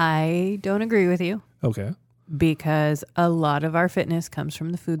 I don't agree with you. Okay. Because a lot of our fitness comes from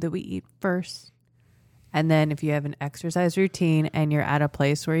the food that we eat first. And then if you have an exercise routine and you're at a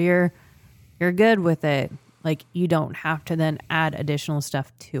place where you're good with it, like, you don't have to then add additional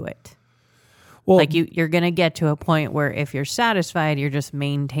stuff to it. Well, like you're going to get to a point where if you're satisfied, you're just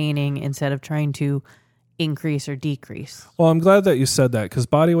maintaining instead of trying to increase or decrease. Well, I'm glad that you said that, because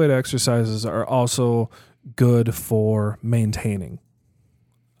bodyweight exercises are also good for maintaining.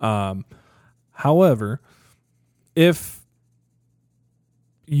 However, if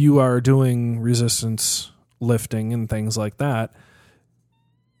you are doing resistance lifting and things like that,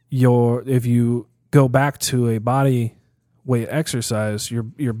 if you go back to a body weight exercise,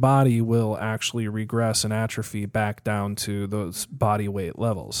 your body will actually regress and atrophy back down to those body weight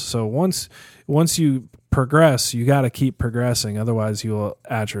levels. So once you progress, you got to keep progressing, otherwise you will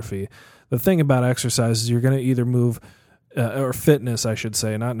atrophy. The thing about exercise is you're going to either move, or fitness, I should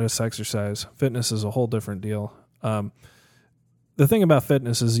say, not just exercise. Fitness is a whole different deal. The thing about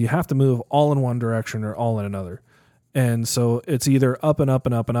fitness is you have to move all in one direction or all in another. And so it's either up and up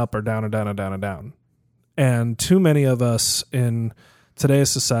and up and up, or down and down and down and down. And too many of us in today's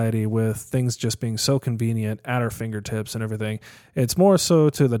society, with things just being so convenient at our fingertips and everything, it's more so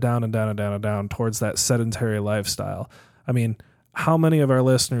to the down and down and down and down towards that sedentary lifestyle. I mean, how many of our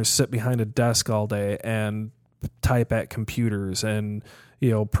listeners sit behind a desk all day and type at computers and,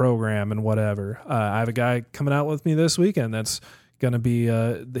 program and whatever? I have a guy coming out with me this weekend that's going to be,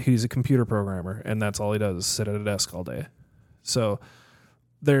 he's a computer programmer, and that's all he does is sit at a desk all day. So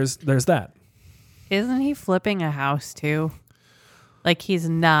there's that. Isn't he flipping a house too? Like, he's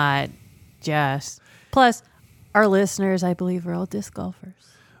not just... Plus, our listeners, I believe, are all disc golfers.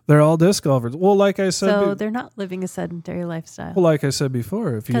 They're all disc golfers. Well, like I said... So they're not living a sedentary lifestyle. Well, like I said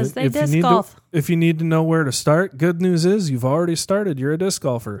before, if you need to know where to start, good news is you've already started. You're a disc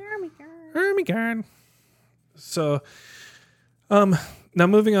golfer. Oh my God. So, now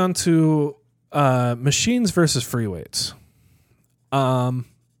moving on to machines versus free weights.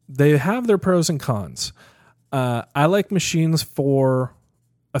 They have their pros and cons. I like machines for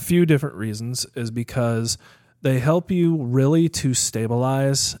a few different reasons, is because they help you really to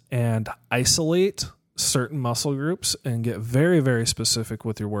stabilize and isolate certain muscle groups and get very, very specific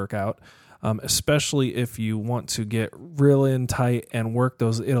with your workout, especially if you want to get real in tight and work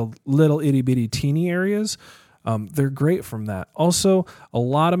those little itty bitty teeny areas. They're great from that. Also, a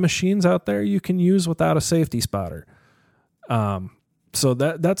lot of machines out there you can use without a safety spotter. So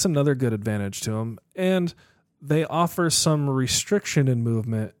that's another good advantage to them. And they offer some restriction in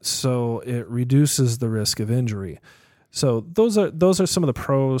movement, so it reduces the risk of injury. So those are some of the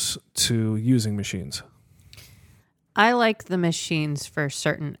pros to using machines. I like the machines for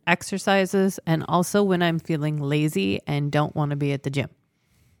certain exercises and also when I'm feeling lazy and don't want to be at the gym.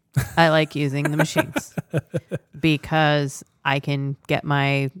 I like using the machines because I can get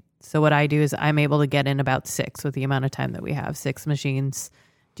so what I do is I'm able to get in about 6 with the amount of time that we have, 6 machines,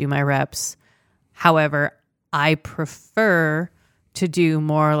 do my reps. However, I prefer to do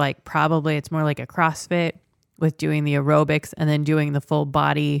more like, probably it's more like a CrossFit with doing the aerobics and then doing the full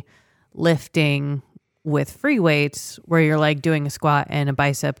body lifting with free weights where you're like doing a squat and a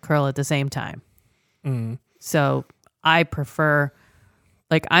bicep curl at the same time. So I prefer,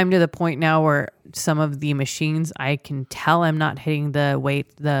 like I'm to the point now where some of the machines, I can tell I'm not hitting the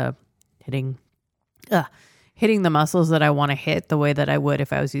weight, hitting the muscles that I want to hit the way that I would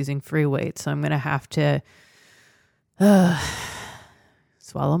if I was using free weights. So I'm going to have to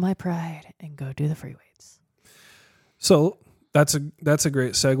swallow my pride and go do the free weights. So that's a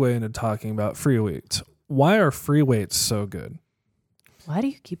great segue into talking about free weights. Why are free weights so good? Why do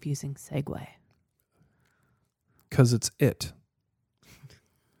you keep using segue? Because it's it.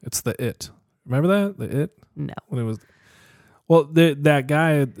 It's the it. Remember that? The it? No. When it was, well, that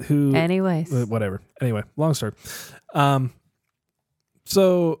guy who... Anyways. Whatever. Anyway, long story.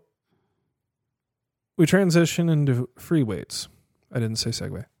 So we transition into free weights. I didn't say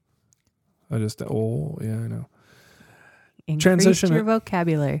segue. I know. Increase your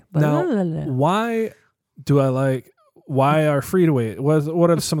vocabulary. Now, why are free weights? What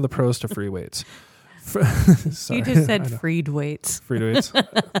are some of the pros to free weights? Sorry, you just said freed weights. Freed weights.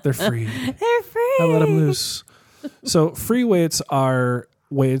 They're free. They're free. I let them loose. So free weights are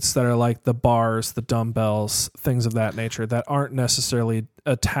weights that are like the bars, the dumbbells, things of that nature that aren't necessarily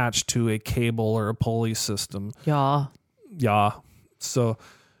attached to a cable or a pulley system. Yeah. So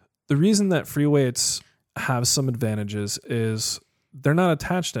the reason that free weights have some advantages is they're not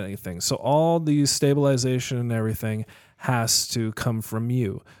attached to anything. So all the stabilization and everything has to come from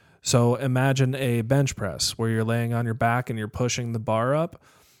you. So imagine a bench press where you're laying on your back and you're pushing the bar up.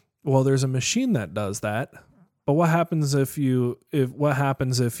 Well, there's a machine that does that. But what happens if you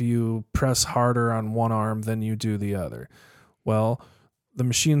press harder on one arm than you do the other? Well, the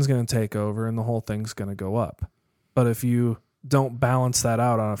machine's going to take over and the whole thing's going to go up. But if you don't balance that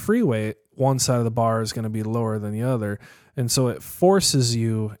out on a free weight, one side of the bar is going to be lower than the other. And so it forces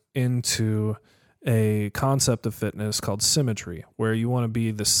you into a concept of fitness called symmetry, where you want to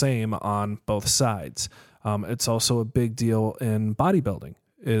be the same on both sides. It's also a big deal in bodybuilding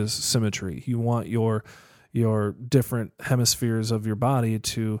is symmetry. You want your different hemispheres of your body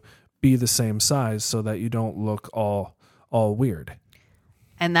to be the same size so that you don't look all weird.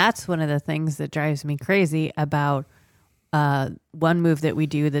 And that's one of the things that drives me crazy about one move that we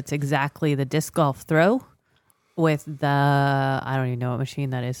do that's exactly the disc golf throw with I don't even know what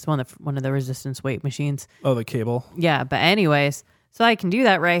machine that is. It's one of the resistance weight machines. Oh, the cable. Yeah, but anyways, so I can do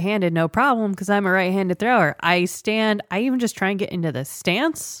that right-handed, no problem, because I'm a right-handed thrower. I even just try and get into the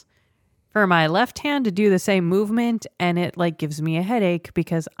stance for my left hand to do the same movement, and it like gives me a headache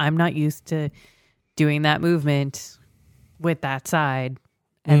because I'm not used to doing that movement with that side,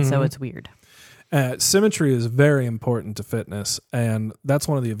 and so it's weird. Symmetry is very important to fitness, and that's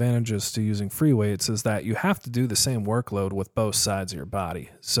one of the advantages to using free weights is that you have to do the same workload with both sides of your body.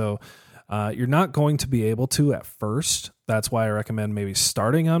 So you're not going to be able to at first. That's why I recommend maybe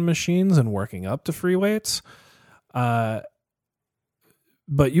starting on machines and working up to free weights. But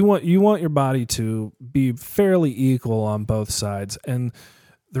you want your body to be fairly equal on both sides, and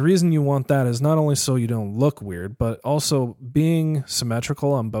the reason you want that is not only so you don't look weird, but also being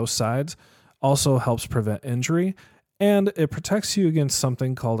symmetrical on both sides also helps prevent injury, and it protects you against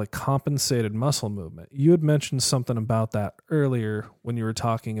something called a compensated muscle movement. You had mentioned something about that earlier when you were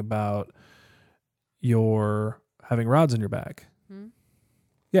talking about your having rods in your back. Mm-hmm.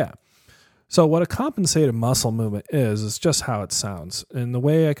 Yeah. So what a compensated muscle movement is just how it sounds. And the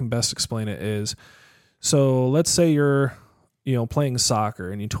way I can best explain it is, so let's say you're, playing soccer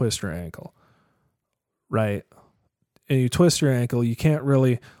and you twist your ankle, right? And you twist your ankle, you can't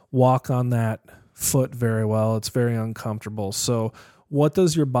really walk on that foot very well. It's very uncomfortable. So what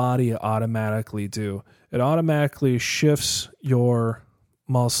does your body automatically do? It automatically shifts your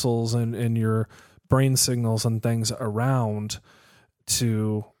muscles and your brain signals and things around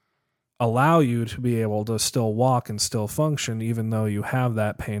to allow you to be able to still walk and still function even though you have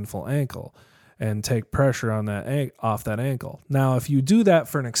that painful ankle, and take pressure on off that ankle. Now, if you do that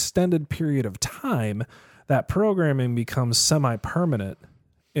for an extended period of time, that programming becomes semi-permanent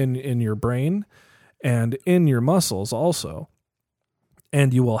in your brain and in your muscles also,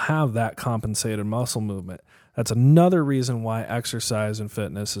 and you will have that compensated muscle movement. That's another reason why exercise and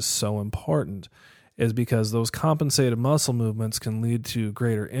fitness is so important, is because those compensated muscle movements can lead to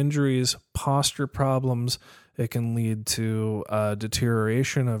greater injuries, posture problems. It can lead to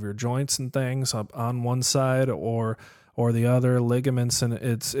deterioration of your joints and things up on one side or the other, ligaments, and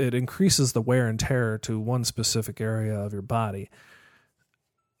it increases the wear and tear to one specific area of your body.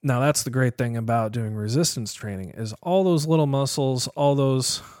 Now, that's the great thing about doing resistance training, is all those little muscles, all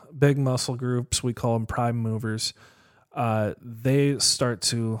those big muscle groups, we call them prime movers, they start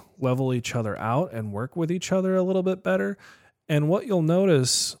to level each other out and work with each other a little bit better. And what you'll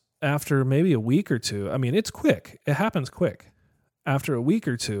notice after maybe a week or two, I mean, it's quick. It happens quick. After a week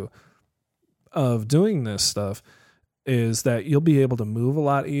or two of doing this stuff, is that you'll be able to move a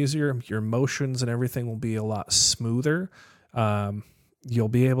lot easier. Your motions and everything will be a lot smoother. You'll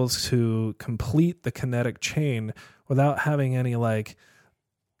be able to complete the kinetic chain without having any like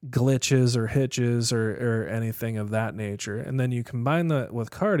glitches or hitches or anything of that nature. And then you combine that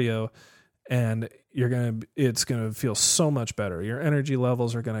with cardio, and it's gonna feel so much better. Your energy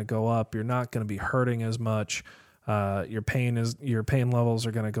levels are gonna go up. You're not gonna be hurting as much. Your pain levels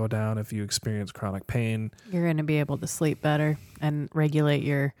are gonna go down if you experience chronic pain. You're gonna be able to sleep better and regulate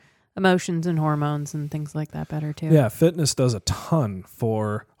your emotions and hormones and things like that better too. Yeah, fitness does a ton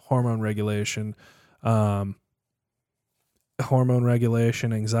for hormone regulation.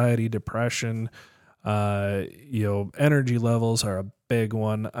 Anxiety, depression, energy levels are a big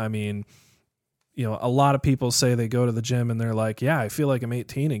one. I mean, a lot of people say they go to the gym and they're like, yeah, I feel like I'm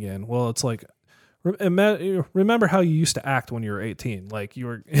 18 again. Well, it's like, remember how you used to act when you were 18. Like you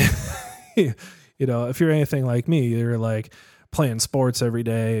were, if you're anything like me, you're like playing sports every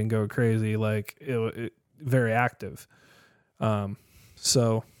day and go crazy, like very active.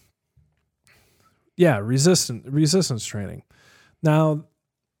 So yeah, resistance training. Now,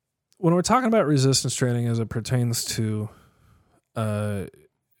 when we're talking about resistance training as it pertains to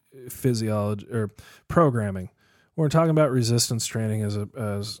physiology or programming, when we're talking about resistance training as it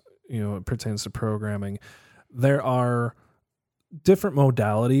pertains to programming, there are different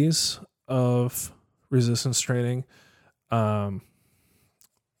modalities of resistance training.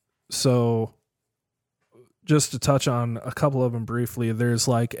 So just to touch on a couple of them briefly, there's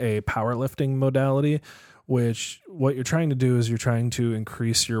like a powerlifting modality, which what you're trying to do is you're trying to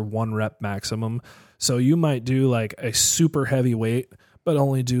increase your 1 rep maximum. So you might do like a super heavy weight, but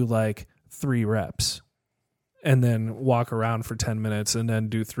only do like 3 reps and then walk around for 10 minutes and then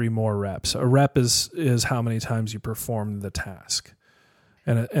do 3 more reps. A rep is how many times you perform the task.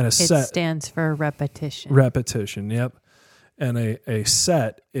 And a set stands for repetition. Repetition, yep. And a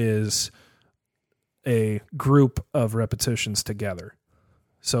set is a group of repetitions together.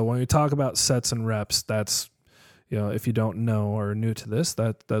 So when we talk about sets and reps, that's, if you don't know or are new to this,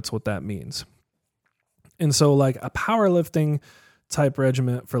 that's what that means. And so like a powerlifting type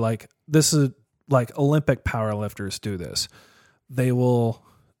regimen for this is like Olympic powerlifters do this. They will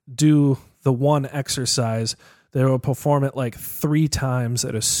do the one exercise. They will perform it like 3 times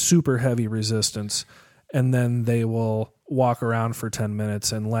at a super heavy resistance, and then they will walk around for 10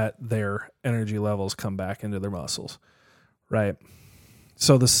 minutes and let their energy levels come back into their muscles, right?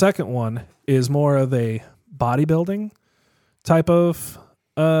 So the second one is more of a bodybuilding type of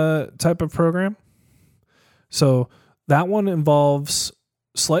program. So that one involves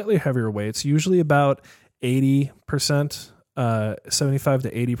slightly heavier weights, usually about 80%, 75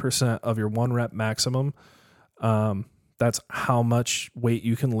 to 80% of your 1 rep maximum. That's how much weight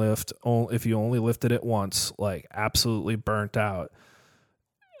you can lift if you only lifted it once, like absolutely burnt out.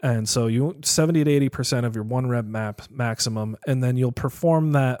 And so 70 to 80% of your 1 rep maximum, and then you'll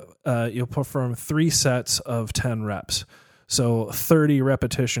perform that. You'll perform 3 sets of 10 reps. So 30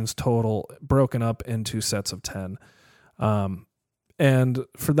 repetitions total, broken up into sets of 10. And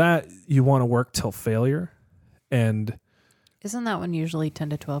for that, you want to work till failure. And isn't that one usually 10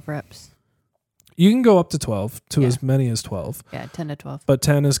 to 12 reps? You can go up to 12, as many as 12. Yeah, 10 to 12. But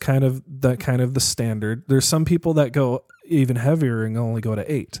 10 is kind of the standard. There's some people that go even heavier and only go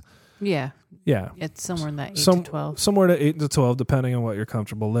to 8. Yeah. Yeah. It's somewhere in that 8 to 12. Somewhere to 8 to 12, depending on what you're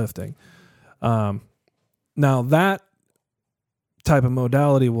comfortable lifting. Now, that type of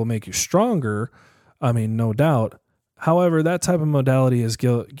modality will make you stronger. I mean, no doubt. However, that type of modality is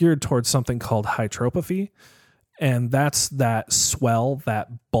geared towards something called hypertrophy. And that's that swell, that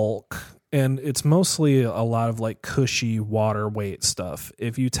bulk. And it's mostly a lot of like cushy water weight stuff.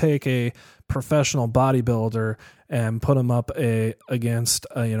 If you take a professional bodybuilder and put him up against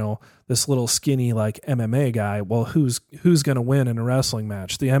this little skinny like MMA guy, well, who's going to win in a wrestling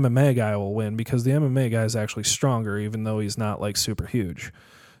match? The MMA guy will win because the MMA guy is actually stronger, even though he's not like super huge.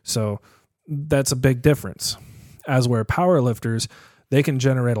 So that's a big difference. As where power lifters, they can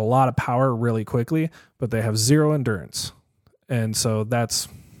generate a lot of power really quickly, but they have zero endurance. And so that's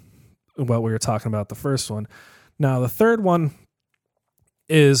what we were talking about the first one. Now, the third one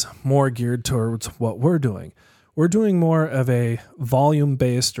is more geared towards what we're doing. We're doing more of a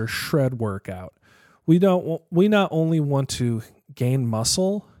volume-based or shred workout. We not only want to gain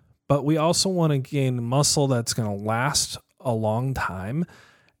muscle, but we also want to gain muscle that's going to last a long time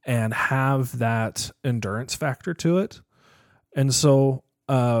and have that endurance factor to it. And so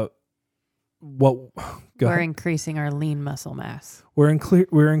we're increasing our lean muscle mass. We're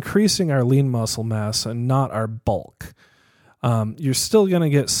increasing our lean muscle mass and not our bulk. You're still going to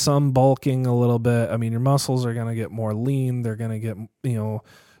get some bulking a little bit. I mean, your muscles are going to get more lean. They're going to get,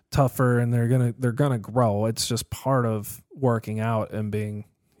 tougher, and they're going to grow. It's just part of working out and being,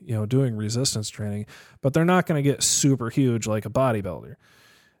 doing resistance training, but they're not going to get super huge like a bodybuilder.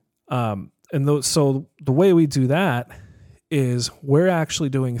 So the way we do that is we're actually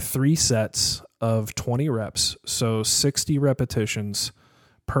doing 3 sets of 20 reps. So 60 repetitions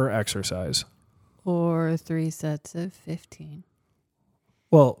per exercise. Or 3 sets of 15.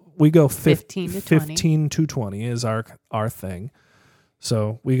 Well, we go 15 to 20. 15 to 20 is our thing.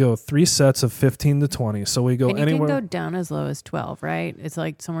 So we go 3 sets of 15 to 20. So we go and you anywhere. can go down as low as 12, right? It's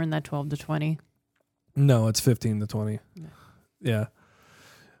like somewhere in that 12 to 20. No, it's 15 to 20. Yeah.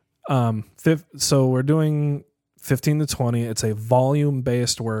 So we're doing 15 to 20. It's a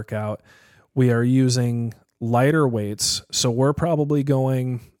volume-based workout. We are using lighter weights. So we're probably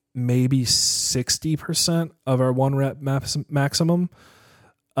going maybe 60% of our 1 rep maximum.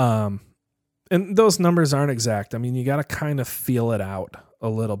 And those numbers aren't exact. I mean, you got to kind of feel it out a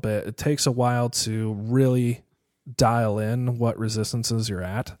little bit. It takes a while to really dial in what resistances you're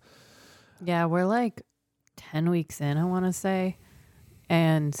at. Yeah, we're like 10 weeks in, I want to say.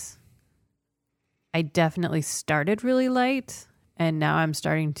 And I definitely started really light. And now I'm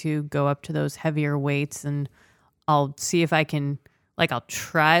starting to go up to those heavier weights. And I'll see if I can, I'll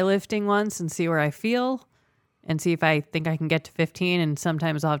try lifting once and see where I feel. And see if I think I can get to 15. And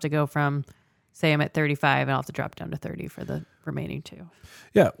sometimes I'll have to go from, say I'm at 35 and I'll have to drop down to 30 for the remaining 2.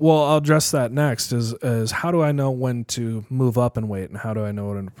 Yeah, well, I'll address that next is how do I know when to move up in weight and how do I know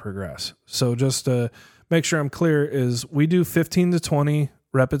when to progress? So just to make sure I'm clear is we do 15 to 20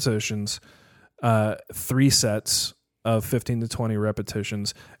 repetitions, 3 sets of 15 to 20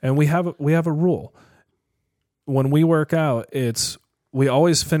 repetitions. And we have a rule. When we work out, we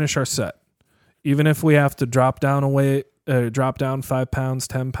always finish our set. Even if we have to drop down 5 pounds,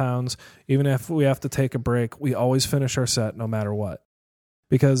 10 pounds, even if we have to take a break, we always finish our set no matter what.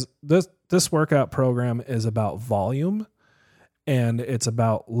 Because this workout program is about volume and it's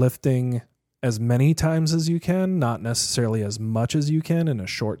about lifting as many times as you can, not necessarily as much as you can in a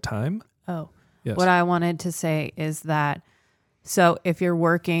short time. Oh, yes. What I wanted to say is that, so if you're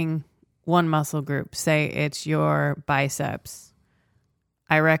working one muscle group, say it's your biceps,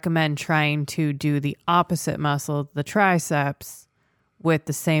 I recommend trying to do the opposite muscle, the triceps, with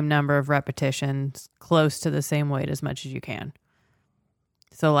the same number of repetitions, close to the same weight as much as you can.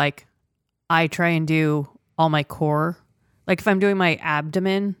 So I try and do all my core. If I'm doing my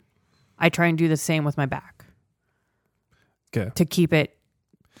abdomen, I try and do the same with my back. Okay. To keep it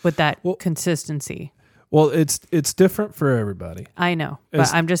with that consistency. Well, it's different for everybody. I know, but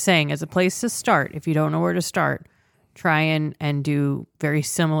I'm just saying as a place to start, if you don't know where to start, try and do very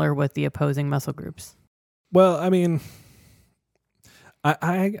similar with the opposing muscle groups. Well, I mean,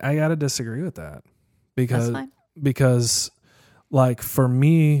 I gotta disagree with that because for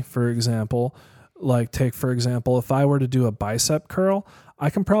me, for example, if I were to do a bicep curl, I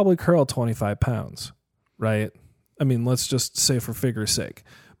can probably curl 25 pounds, right? I mean, let's just say for figure's sake,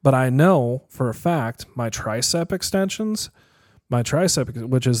 but I know for a fact my tricep extensions,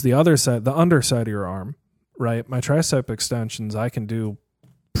 which is the underside of your arm, right? My tricep extensions, I can do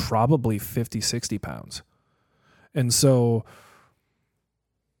probably 50, 60 pounds. And so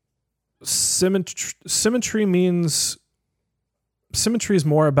symmetry is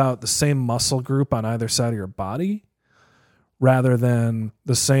more about the same muscle group on either side of your body rather than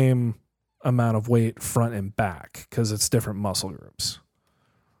the same amount of weight front and back because it's different muscle groups.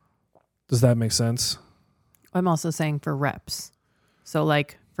 Does that make sense? I'm also saying for reps. So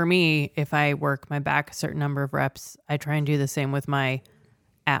for me, if I work my back a certain number of reps, I try and do the same with my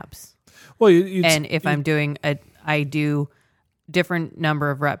abs. Well, I do different number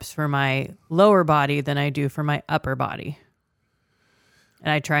of reps for my lower body than I do for my upper body.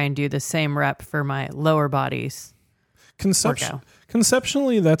 And I try and do the same rep for my lower body's workout.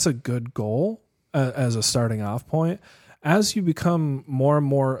 Conceptually, that's a good goal as a starting off point. As you become more and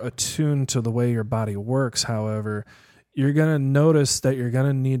more attuned to the way your body works, however, you're going to notice that you're going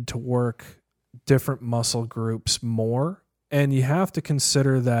to need to work different muscle groups more. And you have to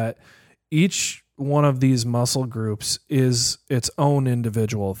consider that each one of these muscle groups is its own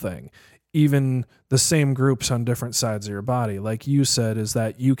individual thing. Even the same groups on different sides of your body. Like you said, is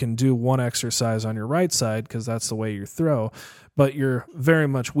that you can do one exercise on your right side because that's the way you throw, but you're very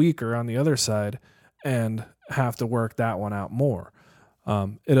much weaker on the other side and have to work that one out more.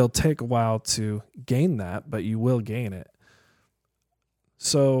 It'll take a while to gain that, but you will gain it.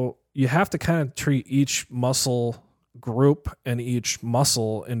 So you have to kind of treat each muscle group and each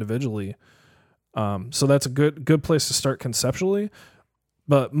muscle individually. So that's a good place to start conceptually.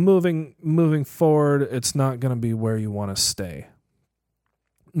 But moving forward, it's not going to be where you want to stay.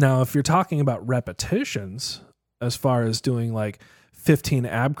 Now, if you're talking about repetitions, as far as doing like 15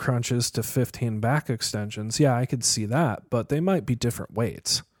 ab crunches to 15 back extensions, yeah, I could see that, but they might be different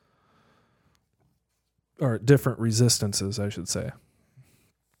weights. Or different resistances, I should say.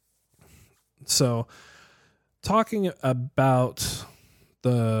 So, talking about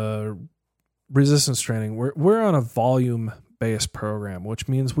the resistance training, we're on a volume-based program, which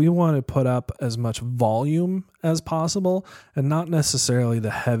means we want to put up as much volume as possible and not necessarily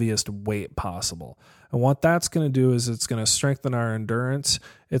the heaviest weight possible. And what that's going to do is it's going to strengthen our endurance.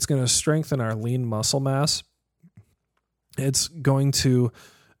 It's going to strengthen our lean muscle mass. It's going to,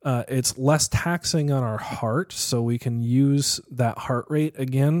 it's less taxing on our heart, so we can use that heart rate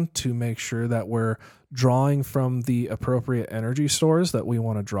again to make sure that we're drawing from the appropriate energy stores that we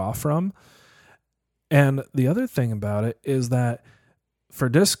want to draw from. And the other thing about it is that for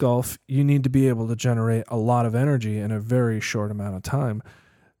disc golf, you need to be able to generate a lot of energy in a very short amount of time.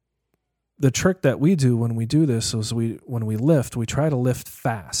 The trick that we do when we do this is when we lift, we try to lift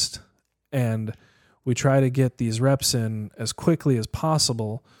fast. And we try to get these reps in as quickly as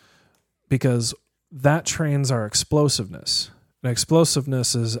possible because that trains our explosiveness. And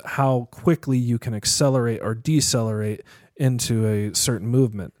explosiveness is how quickly you can accelerate or decelerate into a certain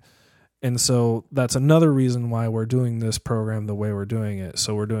movement. And so that's another reason why we're doing this program the way we're doing it.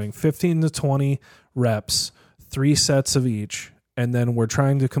 So we're doing 15 to 20 reps, 3 sets of each, and then we're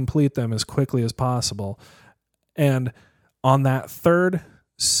trying to complete them as quickly as possible. And on that third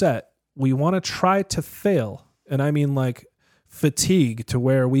set, we want to try to fail. And I mean like fatigue to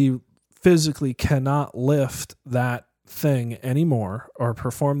where we physically cannot lift that thing anymore or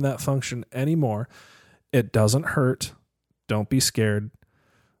perform that function anymore. It doesn't hurt. Don't be scared.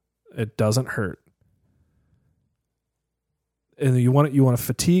 It doesn't hurt. And you want to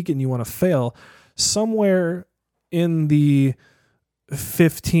fatigue and you want to fail somewhere in the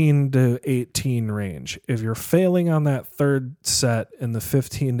 15 to 18 range. If you're failing on that third set in the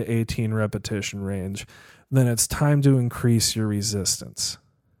 15 to 18 repetition range, then it's time to increase your resistance.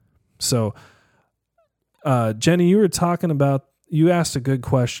 So, Jenny, you asked a good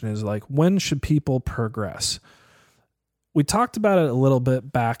question, is like, when should people progress? We talked about it a little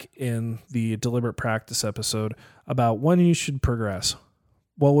bit back in the deliberate practice episode about when you should progress.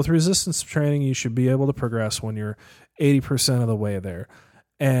 Well, with resistance training, you should be able to progress when you're 80% of the way there.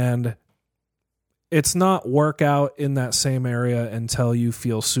 And it's not work out in that same area until you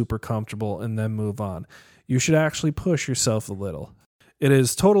feel super comfortable and then move on. You should actually push yourself a little. It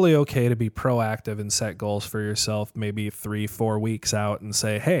is totally okay to be proactive and set goals for yourself, maybe 3-4 weeks out, and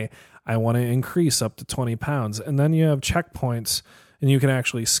say, hey, I want to increase up to 20 pounds. And then you have checkpoints and you can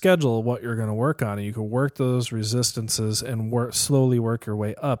actually schedule what you're going to work on. And you can work those resistances and slowly work your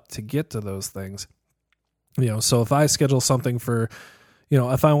way up to get to those things. So if I schedule something for,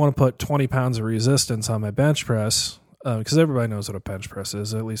 if I want to put 20 pounds of resistance on my bench press, because everybody knows what a bench press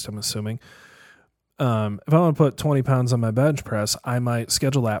is, at least I'm assuming. If I want to put 20 pounds on my bench press, I might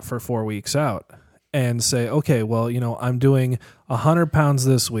schedule that for 4 weeks out and say, okay, well, I'm doing 100 pounds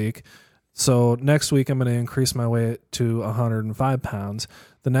this week. So next week I'm going to increase my weight to 105 pounds.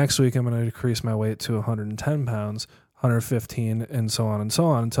 The next week I'm going to increase my weight to 110 pounds, 115, and so on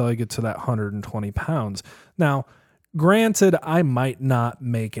until I get to that 120 pounds. Now, granted, I might not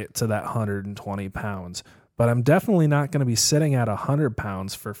make it to that 120 pounds, but I'm definitely not going to be sitting at 100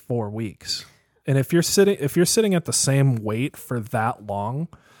 pounds for 4 weeks. And if you're sitting at the same weight for that long,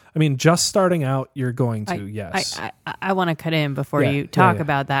 I mean, just starting out, you're going to, yes. I want to cut in before you talk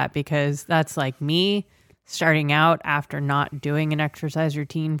about that, because that's like me starting out after not doing an exercise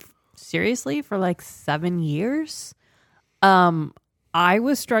routine seriously for like 7 years. I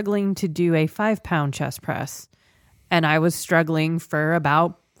was struggling to do a 5-pound chest press, and I was struggling for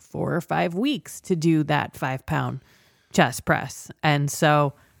about 4 or 5 weeks to do that 5-pound chest press. And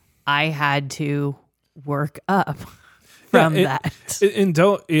so I had to work up. from that. And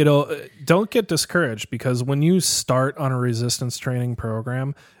don't get discouraged, because when you start on a resistance training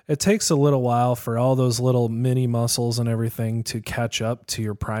program, it takes a little while for all those little mini muscles and everything to catch up to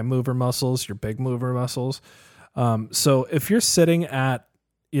your prime mover muscles, your big mover muscles. So if you're sitting at,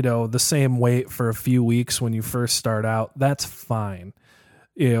 the same weight for a few weeks when you first start out, that's fine.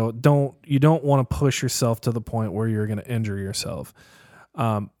 You don't want to push yourself to the point where you're going to injure yourself.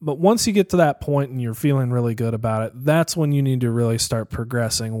 But once you get to that point and you're feeling really good about it, that's when you need to really start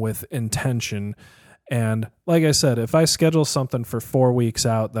progressing with intention. And like I said, if I schedule something for 4 weeks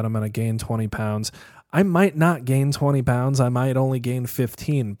out that I'm going to gain 20 pounds, I might not gain 20 pounds. I might only gain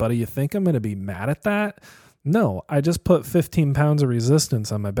 15. But do you think I'm going to be mad at that? No, I just put 15 pounds of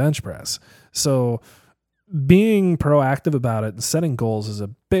resistance on my bench press. So being proactive about it and setting goals is a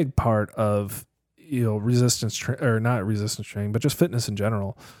big part of, not resistance training, but just fitness in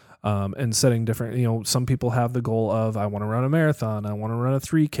general. And setting different, some people have the goal of, I want to run a marathon. I want to run a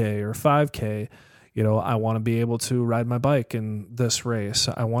 3K or 5K. I want to be able to ride my bike in this race.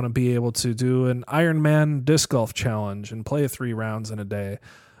 I want to be able to do an Ironman disc golf challenge and play 3 rounds in a day.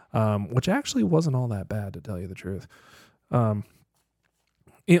 Which actually wasn't all that bad, to tell you the truth. And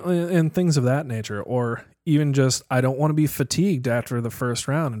things of that nature, or even just, I don't want to be fatigued after the first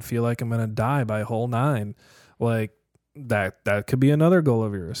round and feel like I'm going to die by hole 9. Like that could be another goal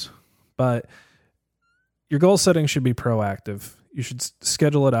of yours. But your goal setting should be proactive. You should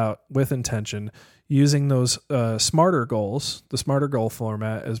schedule it out with intention using those smarter goals. The smarter goal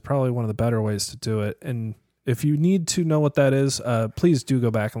format is probably one of the better ways to do it. And if you need to know what that is, please do go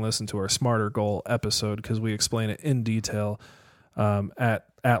back and listen to our Smarter Goal episode, because we explain it in detail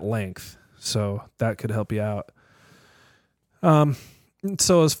at length. So that could help you out.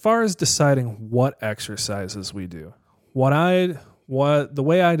 So as far as deciding what exercises we do, the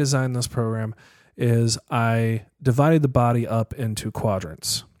way I designed this program is I divided the body up into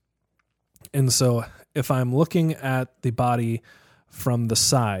quadrants. And so if I'm looking at the body from the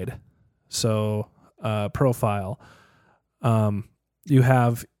side, so profile, you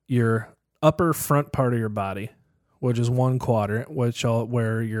have your upper front part of your body, which is one quadrant,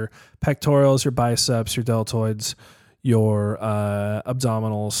 where your pectorals, your biceps, your deltoids, your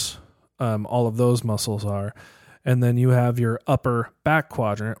abdominals, all of those muscles are. And then you have your upper back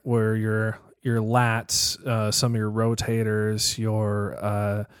quadrant, where your lats, some of your rotators,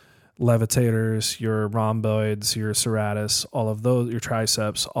 your levitators, your rhomboids, your serratus, all of those, your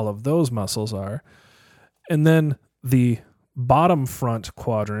triceps, all of those muscles are. And then the bottom front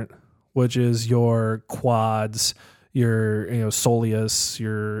quadrant, which is your quads, your soleus,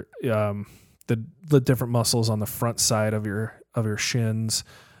 your the different muscles on the front side of your shins,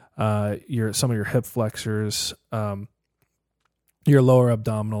 some of your hip flexors, your lower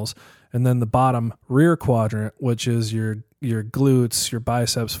abdominals, and then the bottom rear quadrant, which is your glutes, your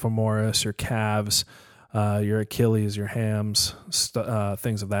biceps femoris, your calves, your Achilles, your hams,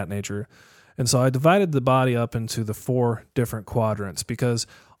 things of that nature. And so I divided the body up into the 4 different quadrants, because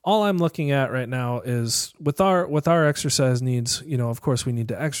all I'm looking at right now is with our exercise needs, of course we need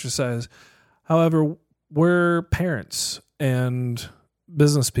to exercise. However, we're parents and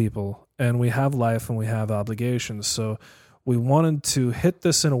business people, and we have life and we have obligations. So we wanted to hit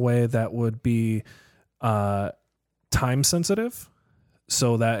this in a way that would be time sensitive,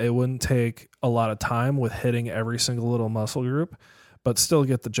 so that it wouldn't take a lot of time with hitting every single little muscle group, but still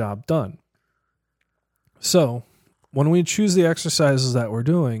get the job done. So when we choose the exercises that we're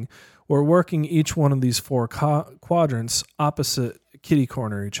doing, we're working each one of these 4 quadrants opposite kitty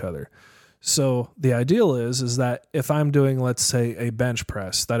corner each other. So the ideal is that if I'm doing, let's say, a bench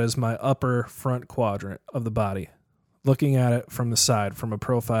press, that is my upper front quadrant of the body, looking at it from the side, from a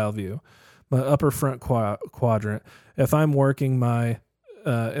profile view, my upper front quadrant, if I'm working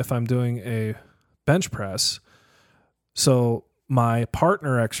if I'm doing a bench press, so my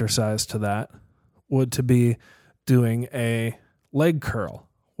partner exercise to that would to be doing a leg curl,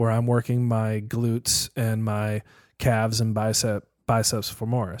 where I'm working my glutes and my calves and biceps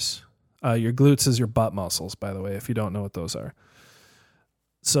femoris. Your glutes is your butt muscles, by the way, if you don't know what those are.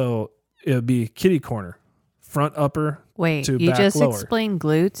 So it would be kitty corner, front upper Wait, to you back just lower. explained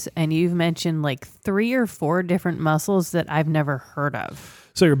glutes, and you've mentioned like 3 or 4 different muscles that I've never heard of.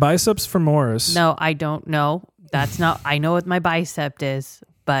 So your biceps femoris. No, I don't know. That's not, I know what my bicep is,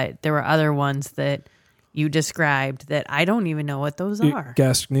 but there were other ones that you described that I don't even know what those are.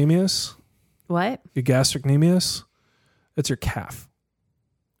 Gastrocnemius. What? Your gastrocnemius. It's your calf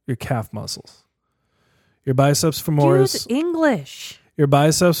muscles. Your biceps femoris. Use English. Your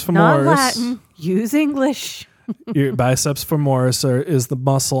biceps femoris. Not Latin. Use English. Your biceps femoris is the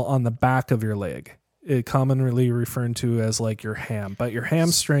muscle on the back of your leg. commonly referred to as like your ham, but your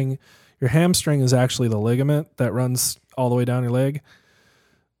hamstring is actually the ligament that runs all the way down your leg.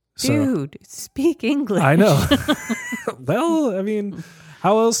 Dude, speak English. I know. Well, I mean,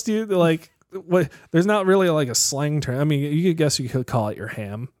 how else do you like? What? There's not really like a slang term. I mean, you could call it your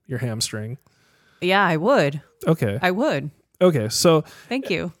hamstring. Yeah, I would. Okay, I would. Okay, so Thank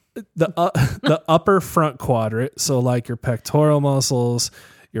you. The upper front quadrant, so like your pectoral muscles,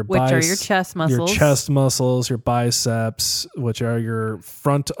 Which are your chest muscles, your biceps, which are your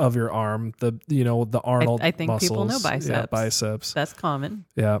front of your arm, the Arnold I think muscles. people know biceps. Yeah, biceps. That's common.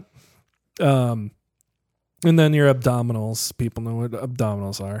 Yeah. And then your abdominals. People know what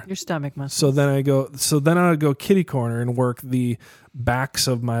abdominals are. Your stomach muscles. So then I would go kitty corner and work the backs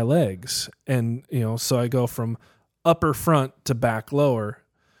of my legs. And, so I go from upper front to back lower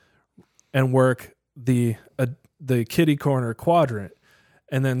and work the kitty corner quadrant.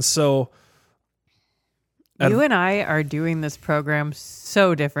 And then you and I are doing this program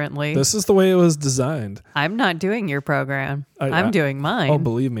so differently. This is the way it was designed. I'm not doing your program. I'm doing mine. Oh,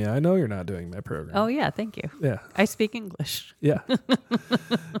 believe me, I know you're not doing my program. Oh, yeah. Thank you. Yeah. I speak English. Yeah.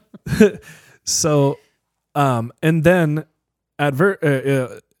 So, and then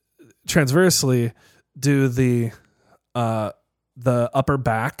transversely do the upper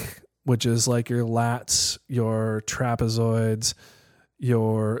back, which is like your lats, your trapezoids,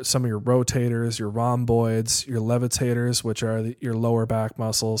 some of your rotators, your rhomboids, your levitators, which are your lower back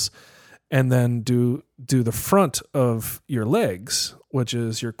muscles, and then do the front of your legs, which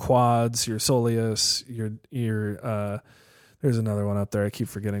is your quads, your soleus, your there's another one up there. I keep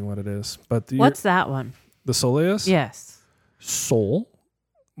forgetting what it is. But what's that one? The soleus? Yes. Sole,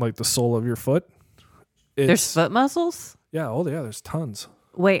 like the sole of your foot. There's foot muscles? Yeah. Oh, yeah. There's tons.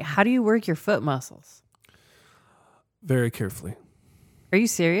 Wait, how do you work your foot muscles? Very carefully. Are you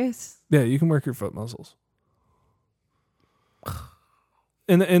serious? Yeah, you can work your foot muscles.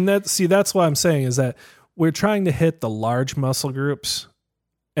 And that's what I'm saying is that we're trying to hit the large muscle groups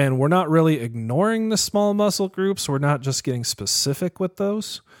and we're not really ignoring the small muscle groups. We're not just getting specific with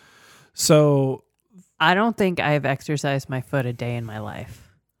those. So I don't think I have exercised my foot a day in my life.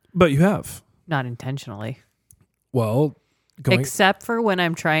 But you have. Not intentionally. Well, except for when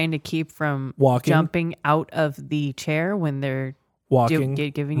I'm trying to keep from jumping out of the chair when they're walking,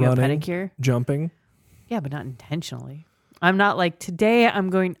 giving you running, a pedicure. Jumping. Yeah, but not intentionally. I'm not like, today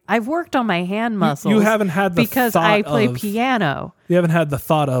I've worked on my hand muscles. You haven't had the because thought I play of, piano. You haven't had the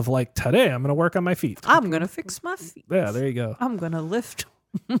thought of like, today I'm going to work on my feet. I'm going to fix my feet. Yeah, there you go. I'm going to lift.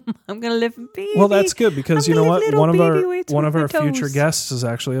 I'm going to lift baby. Well, that's good because you know what? One of our future toes. Guests is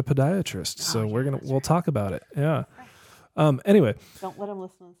actually a podiatrist. So we'll talk about it. Yeah. Anyway. Don't let him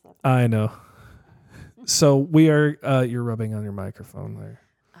listen to stuff. I know. So we are, you're rubbing on your microphone there.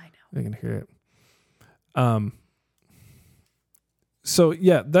 I know. You can hear it. So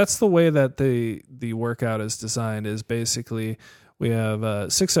yeah, that's the way that the workout is designed is basically we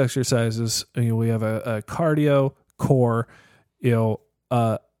have 6 exercises. We have a cardio core, your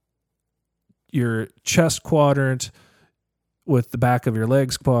chest quadrant with the back of your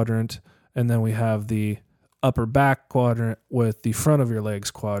legs quadrant. And then we have the upper back quadrant with the front of your legs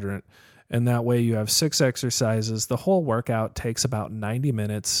quadrant. And that way you have 6 exercises. The whole workout takes about 90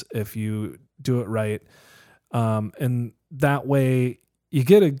 minutes if you do it right. And that way you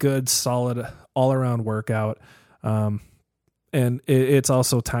get a good, solid, all-around workout. And it's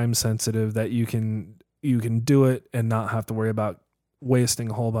also time sensitive that you can do it and not have to worry about wasting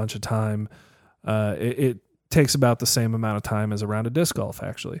a whole bunch of time. It takes about the same amount of time as a round of disc golf,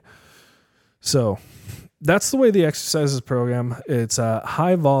 actually. So that's the way the exercises program. It's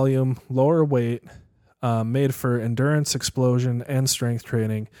high volume, lower weight, made for endurance, explosion, and strength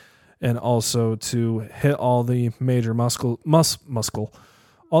training, and also to hit all the major all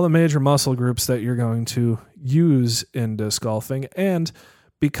the major muscle groups that you're going to use in disc golfing. And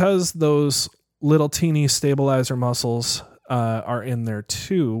because those little teeny stabilizer muscles are in there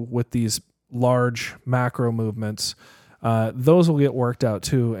too with these large macro movements, those will get worked out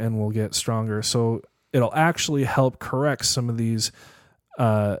too and will get stronger. So it'll actually help correct some of these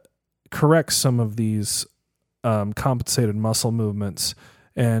compensated muscle movements,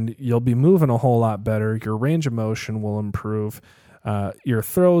 and you'll be moving a whole lot better. Your range of motion will improve. Your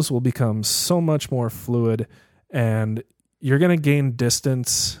throws will become so much more fluid, and you're going to gain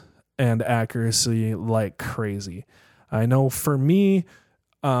distance and accuracy like crazy. I know for me,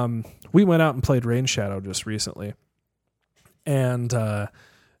 we went out and played Rain Shadow just recently. And,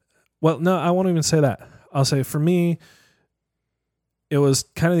 well, no, I won't even say that. I'll say for me, it was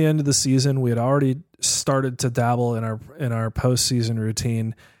kind of the end of the season. We had already started to dabble in our postseason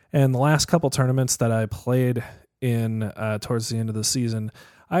routine, And the last couple tournaments that I played in towards the end of the season,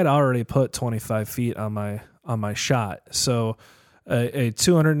 I'd already put 25 feet on my shot. So a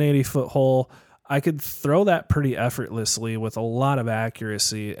 280 foot hole, I could throw that pretty effortlessly with a lot of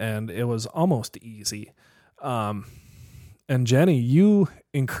accuracy, and it was almost easy. And Jenny, you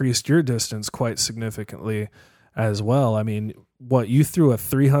increased your distance quite significantly as well. I mean, you threw a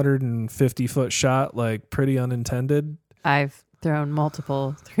 350 foot shot, like pretty unintended? I've thrown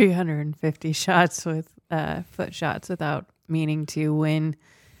multiple 350 shots with foot shots without meaning to. When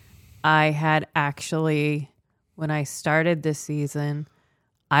I started this season,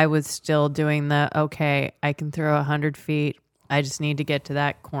 I was still doing I can throw 100 feet. I just need to get to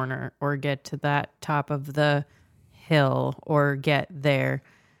that corner or get to that top of the hill or get there.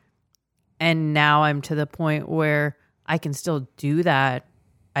 And now I'm to the point where I can still do that.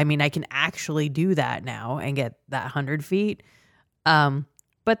 I mean, I can actually do that now and get that 100 feet.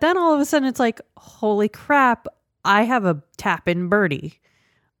 But then all of a sudden it's like, holy crap, I have a tap-in birdie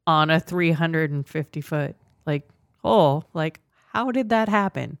on a 350 foot hole. How did that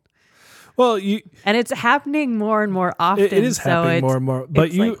happen? Well, and it's happening more and more often. It is happening more and more.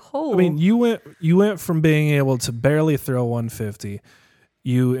 But you went from being able to barely throw 150.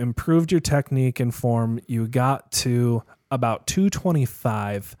 You improved your technique and form. You got to about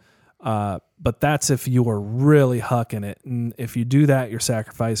 225. But that's if you were really hucking it. And if you do that, you're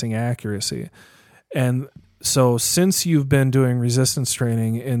sacrificing accuracy. And so since you've been doing resistance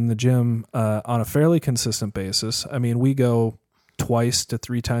training in the gym on a fairly consistent basis, I mean, we go 2 to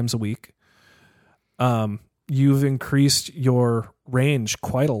 3 times a week. You've increased your range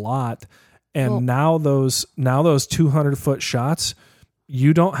quite a lot. And now those 200 foot shots,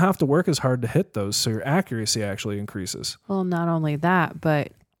 you don't have to work as hard to hit those. So your accuracy actually increases. Well, not only that,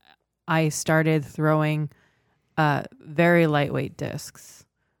 but I started throwing very lightweight discs,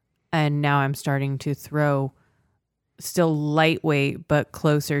 and now I'm starting to throw still lightweight, but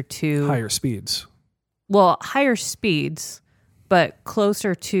closer to higher speeds. Well, higher speeds, but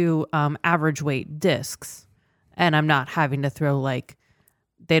closer to average weight discs. And I'm not having to throw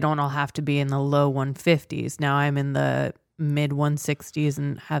they don't all have to be in the low 150s. Now I'm in the mid 160s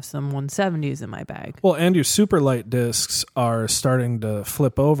and have some 170s in my bag. Well, and your super light discs are starting to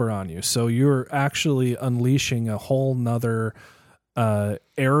flip over on you. So you're actually unleashing a whole nother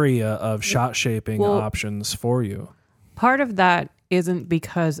area of shot shaping options for you. Part of that isn't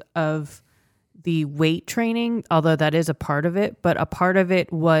because of the weight training, although that is a part of it, but a part of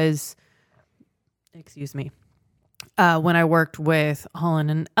it was, when I worked with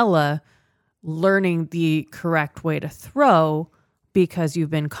Holland and Ella, learning the correct way to throw, because you've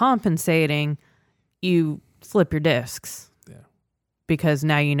been compensating, you flip your discs. Yeah. Because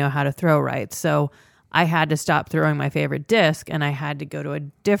now you know how to throw right. So I had to stop throwing my favorite disc and I had to go to a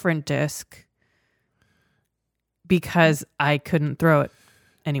different disc because I couldn't throw it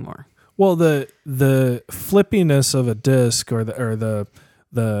anymore. Well, the flippiness of a disc or the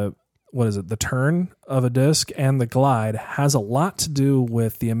what is it? The turn of a disc and the glide has a lot to do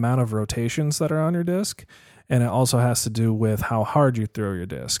with the amount of rotations that are on your disc. And it also has to do with how hard you throw your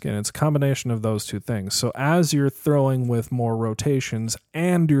disc. And it's a combination of those two things. So as you're throwing with more rotations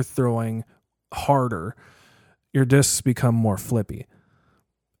and you're throwing harder, your discs become more flippy.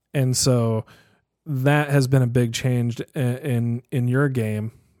 And so that has been a big change in your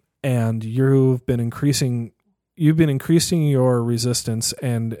game. And you've been increasing your resistance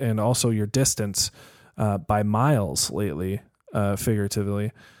and also your distance by miles lately,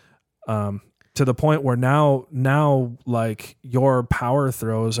 figuratively, to the point where now your power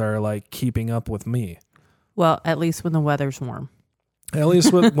throws are keeping up with me. Well, at least when the weather's warm. At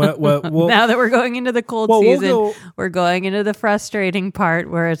least with now that we're going into the cold season, we're going into the frustrating part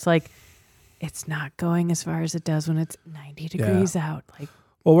where it's it's not going as far as it does when it's 90 degrees out.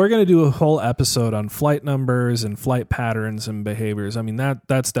 Well, we're going to do a whole episode on flight numbers and flight patterns and behaviors. I mean,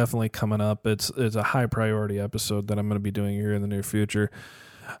 that's definitely coming up. It's a high priority episode that I'm going to be doing here in the near future.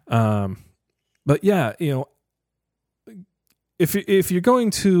 But yeah, if you're going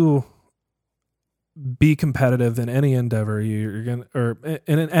to be competitive in any endeavor, or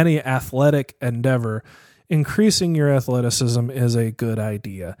in any athletic endeavor, increasing your athleticism is a good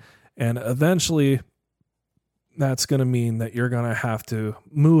idea. And eventually that's going to mean that you're going to have to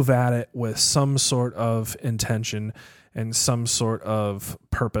move at it with some sort of intention and some sort of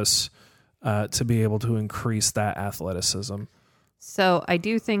purpose to be able to increase that athleticism. So I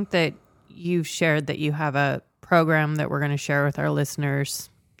do think that you've shared that you have a program that we're going to share with our listeners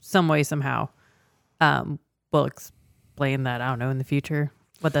some way, somehow. We'll explain that, I don't know, in the future,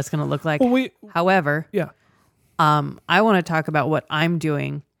 what that's going to look like. Well, However, yeah. I want to talk about what I'm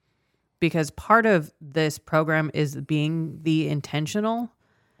doing because part of this program is being the intentional.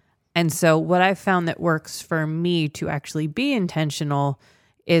 And so what I found that works for me to actually be intentional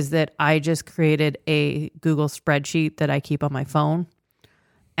is that I just created a Google spreadsheet that I keep on my phone.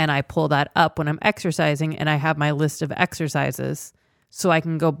 And I pull that up when I'm exercising, and I have my list of exercises so I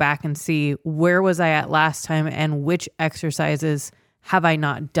can go back and see where was I at last time and which exercises have I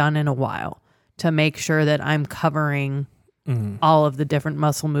not done in a while to make sure that I'm covering all of the different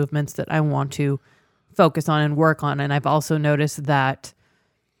muscle movements that I want to focus on and work on. And I've also noticed that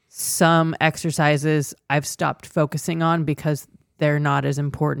some exercises I've stopped focusing on because they're not as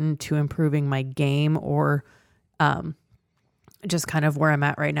important to improving my game or just kind of where I'm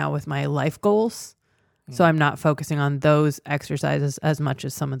at right now with my life goals. So I'm not focusing on those exercises as much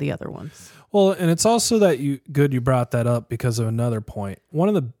as some of the other ones. Well, and it's also that you brought that up because of another point. One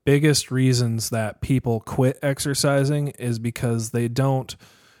of the biggest reasons that people quit exercising is because there's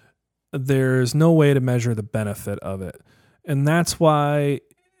no way to measure the benefit of it. And that's why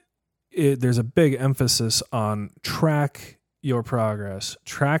there's a big emphasis on track your progress,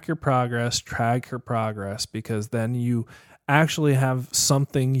 because then you actually have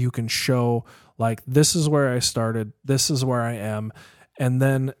something you can show, like, this is where I started, this is where I am. And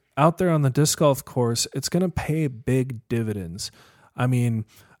then out there on the disc golf course, it's going to pay big dividends. I mean,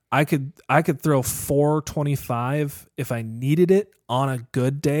 I could throw 425 if I needed it on a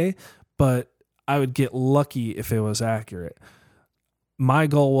good day, but I would get lucky if it was accurate. My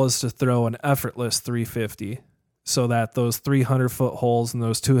goal was to throw an effortless 350 so that those 300-foot holes and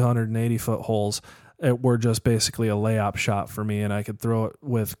those 280-foot holes were just basically a layup shot for me, and I could throw it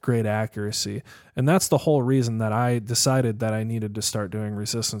with great accuracy. And that's the whole reason that I decided that I needed to start doing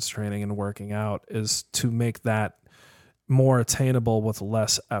resistance training and working out, is to make that more attainable with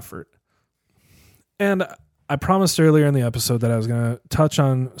less effort. And I promised earlier in the episode that I was going to touch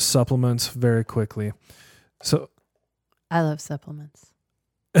on supplements very quickly. So I love supplements.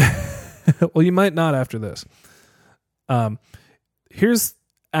 Well, you might not after this. Here's,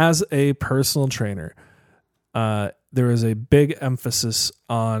 as a personal trainer, there is a big emphasis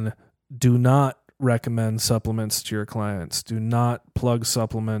on do not recommend supplements to your clients. Do not plug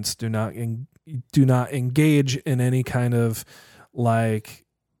supplements. Do not engage in any kind of like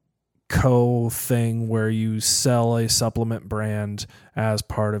thing where you sell a supplement brand as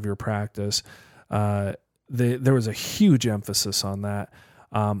part of your practice. There was a huge emphasis on that.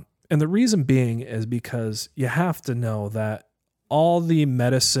 And the reason being is because you have to know that all the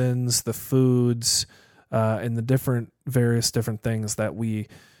medicines, the foods, and the various different things that we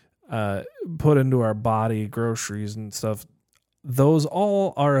put into our body, groceries and stuff, those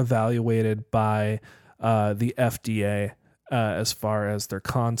all are evaluated by the FDA as far as their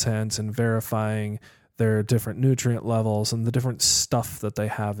content and verifying their different nutrient levels and the different stuff that they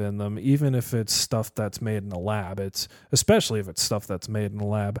have in them, even if it's stuff that's made in a lab. Especially if it's stuff that's made in a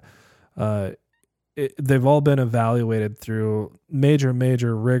lab. They've all been evaluated through major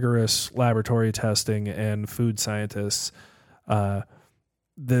rigorous laboratory testing and food scientists.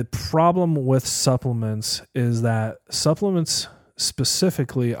 The problem with supplements is that supplements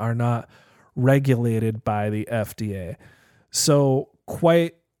specifically are not regulated by the FDA. So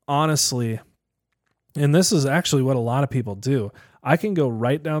quite honestly, and this is actually what a lot of people do, I can go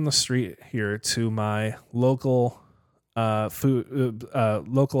right down the street here to my local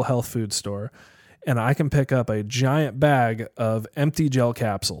local health food store, and I can pick up a giant bag of empty gel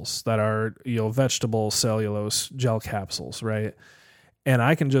capsules that are, vegetable cellulose gel capsules, right? And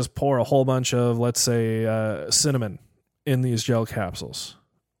I can just pour a whole bunch of, let's say, cinnamon in these gel capsules,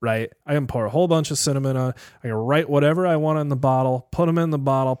 right? I can pour a whole bunch of cinnamon on. I can write whatever I want in the bottle, put them in the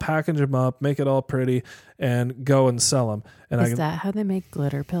bottle, package them up, make it all pretty, and go and sell them. And Is that how they make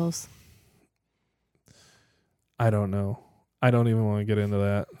glitter pills? I don't know. I don't even want to get into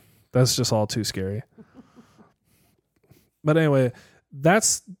that. That's just all too scary. But anyway,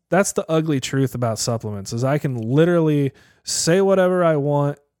 that's the ugly truth about supplements, is I can literally say whatever I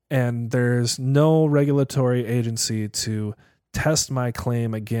want, and there's no regulatory agency to test my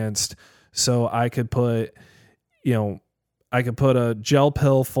claim against. So I could put a gel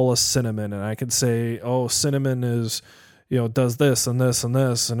pill full of cinnamon, and I could say, oh, cinnamon is, does this and this and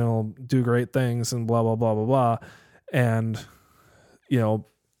this, and it'll do great things and blah, blah, blah, blah, blah. And,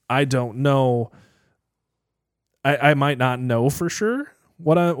 I don't know. I might not know for sure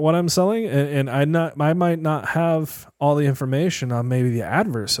what I'm selling, and I might not have all the information on maybe the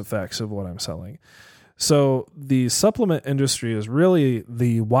adverse effects of what I'm selling. So the supplement industry is really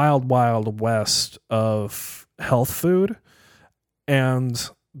the wild, wild west of health food, and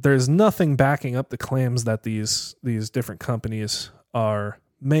there's nothing backing up the claims that these different companies are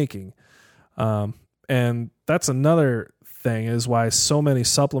making. And that's another thing is why so many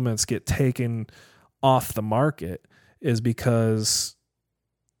supplements get taken off the market is because,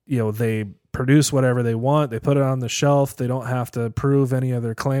 they produce whatever they want. They put it on the shelf. They don't have to prove any of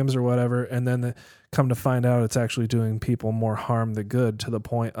their claims or whatever. And then they come to find out it's actually doing people more harm than good, to the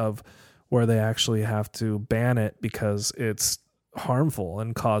point of where they actually have to ban it because it's harmful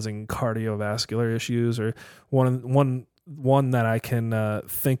and causing cardiovascular issues. Or one that I can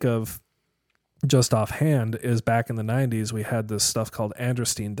think of just offhand is back in the 90s, we had this stuff called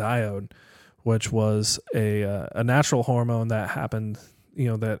androstenedione, which was a natural hormone that happened,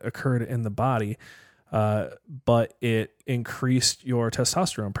 that occurred in the body, but it increased your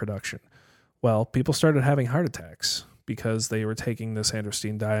testosterone production. Well, people started having heart attacks because they were taking this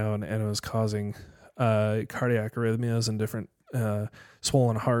androstenedione, and it was causing cardiac arrhythmias and different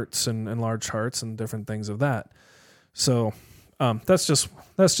swollen hearts and enlarged hearts and different things of that. So that's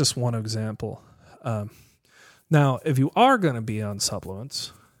just one example. Now, if you are going to be on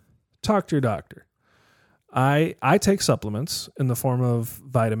supplements, talk to your doctor. I take supplements in the form of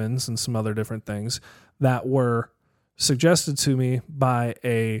vitamins and some other different things that were suggested to me by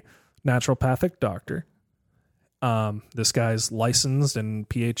a naturopathic doctor. This guy's licensed and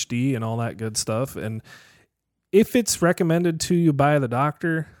PhD and all that good stuff. And if it's recommended to you by the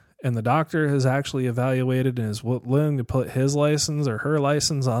doctor, and the doctor has actually evaluated and is willing to put his license or her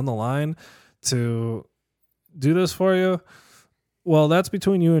license on the line to do this for you, well, that's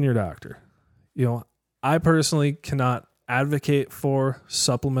between you and your doctor. I personally cannot advocate for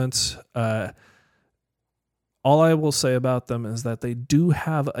supplements. All I will say about them is that they do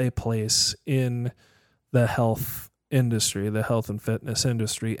have a place in the health industry, the health and fitness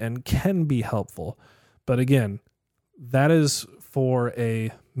industry, and can be helpful. But again, that is for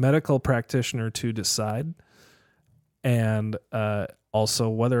a medical practitioner to decide, and also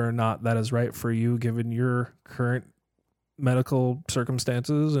whether or not that is right for you given your current medical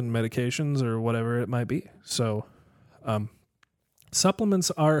circumstances and medications or whatever it might be. So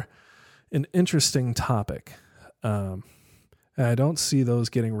supplements are an interesting topic. And I don't see those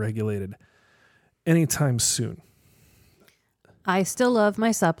getting regulated anytime soon. I still love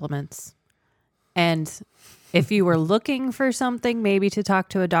my supplements. And if you were looking for something maybe to talk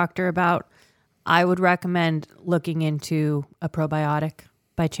to a doctor about, I would recommend looking into a probiotic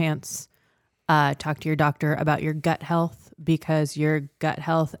by chance. Talk to your doctor about your gut health, because your gut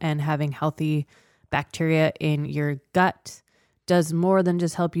health and having healthy bacteria in your gut does more than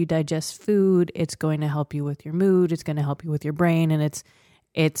just help you digest food. It's going to help you with your mood. It's going to help you with your brain. And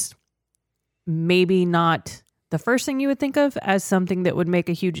it's maybe not the first thing you would think of as something that would make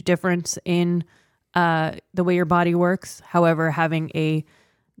a huge difference in the way your body works. However, having a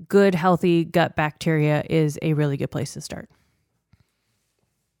good, healthy gut bacteria is a really good place to start.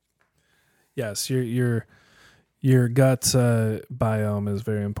 Yes, your gut biome is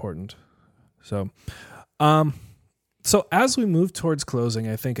very important. So as we move towards closing,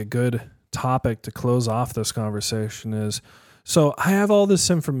 I think a good topic to close off this conversation is, so I have all this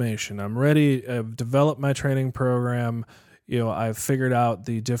information. I'm ready. I've developed my training program. I've figured out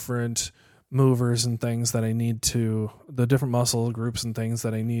the different movers and things that I need to, the different muscle groups and things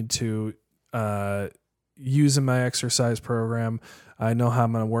that I need to use in my exercise program. I know how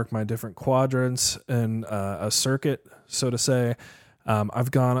I'm going to work my different quadrants in a circuit, so to say.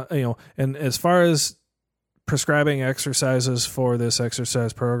 I've gone, and as far as prescribing exercises for this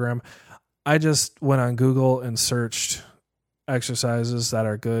exercise program, I just went on Google and searched exercises that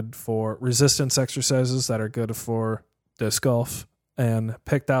are good for resistance exercises that are good for disc golf, and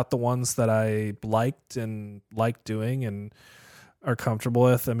picked out the ones that I liked and like doing and are comfortable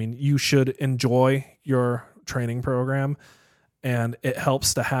with. I mean, you should enjoy your training program, and it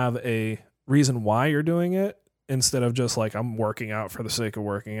helps to have a reason why you're doing it instead of just like, I'm working out for the sake of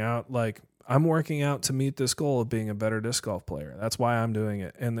working out. Like, I'm working out to meet this goal of being a better disc golf player. That's why I'm doing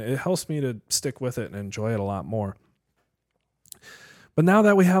it. And it helps me to stick with it and enjoy it a lot more. But now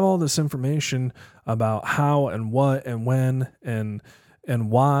that we have all this information about how and what and when and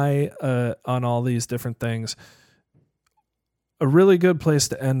why on all these different things, a really good place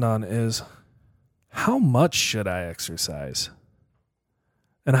to end on is, how much should I exercise?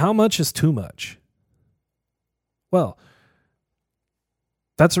 And how much is too much? Well,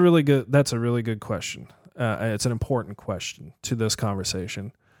 that's a really good question. It's an important question to this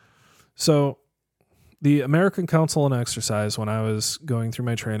conversation. So the American Council on Exercise, when I was going through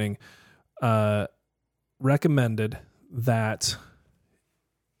my training, recommended that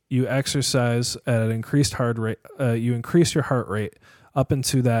you exercise at an increased heart rate. You increase your heart rate up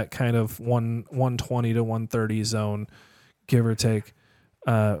into that kind of 120 to 130 zone, give or take,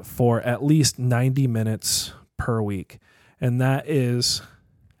 for at least 90 minutes per week. And that is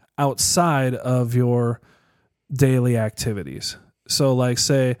outside of your daily activities. So like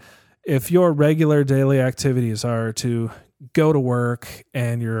say if your regular daily activities are to go to work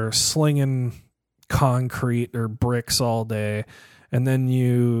and you're slinging concrete or bricks all day, and then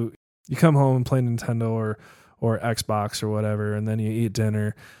you come home and play Nintendo or Xbox or whatever, and then you eat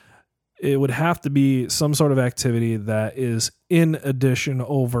dinner, it would have to be some sort of activity that is in addition,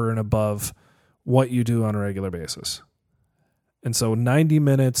 over and above what you do on a regular basis. And so 90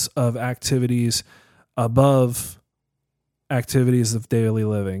 minutes of activities above activities of daily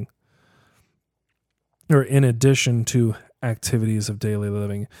living, or in addition to activities of daily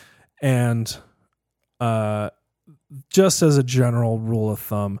living. And just as a general rule of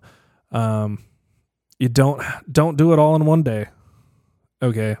thumb, you don't do it all in one day.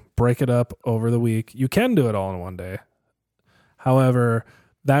 Okay, break it up over the week. You can do it all in one day. However,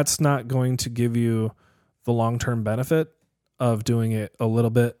 that's not going to give you the long-term benefit of doing it a little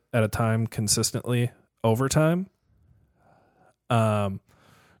bit at a time consistently over time.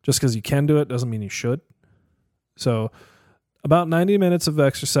 Just because you can do it doesn't mean you should. So about 90 minutes of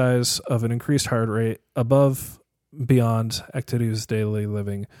exercise of an increased heart rate above beyond activities of daily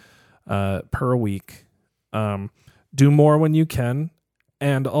living per week. Do more when you can.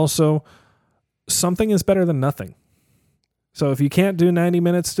 And also, something is better than nothing. So if you can't do 90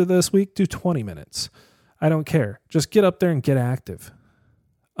 minutes to this week, do 20 minutes. I don't care. Just get up there and get active.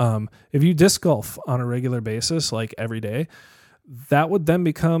 If you disc golf on a regular basis, like every day, that would then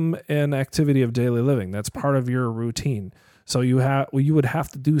become an activity of daily living. That's part of your routine. So you would have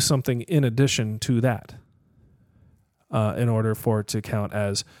to do something in addition to that in order for it to count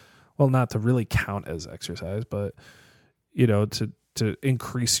as, well, not to really count as exercise, but to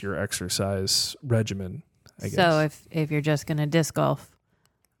increase your exercise regimen, I guess. So if you're just going to disc golf,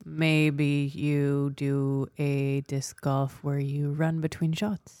 maybe you do a disc golf where you run between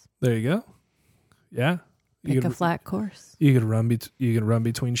shots. There you go. Yeah. Pick a flat course. You could run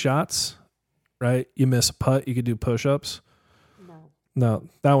between shots, right? You miss a putt, you could do push-ups. No,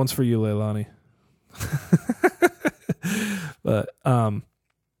 that one's for you, Leilani. But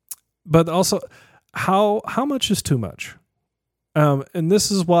also, how much is too much? And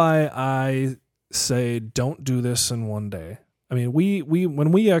this is why I say don't do this in one day. I mean, we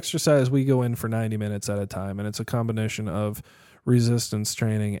when we exercise, we go in for 90 minutes at a time, and it's a combination of resistance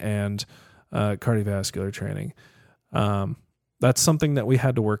training and cardiovascular training. That's something that we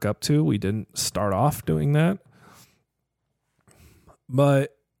had to work up to. We didn't start off doing that,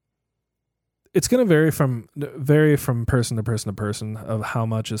 but it's going to vary from person to person to person of how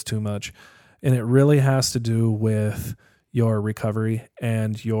much is too much. And it really has to do with your recovery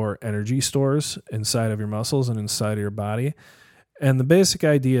and your energy stores inside of your muscles and inside of your body. And the basic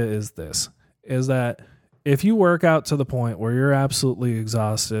idea is that if you work out to the point where you're absolutely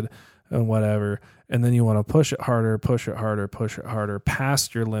exhausted and whatever, and then you want to push it harder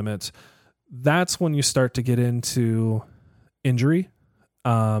past your limits, that's when you start to get into injury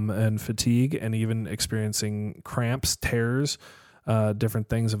and fatigue, and even experiencing cramps, tears, different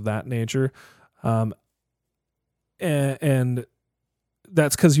things of that nature. And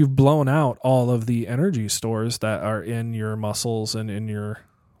that's because you've blown out all of the energy stores that are in your muscles and in your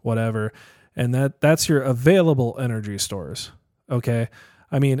whatever. And that's your available energy stores. Okay.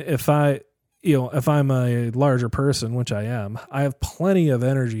 I mean, if I'm a larger person, which I am, I have plenty of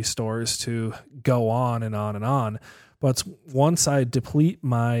energy stores to go on and on and on. But once I deplete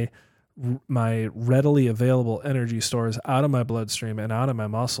my readily available energy stores out of my bloodstream and out of my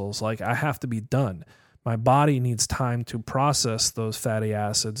muscles, like, I have to be done. My body needs time to process those fatty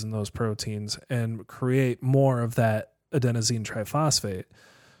acids and those proteins and create more of that adenosine triphosphate.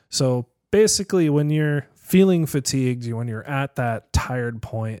 So basically, when you're feeling fatigued, when you're at that tired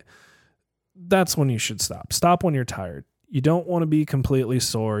point, that's when you should stop. Stop when you're tired. You don't want to be completely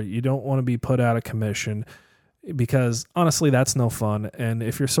sore. You don't want to be put out of commission, because honestly, that's no fun. And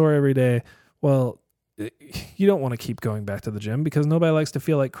if you're sore every day, well, you don't want to keep going back to the gym, because nobody likes to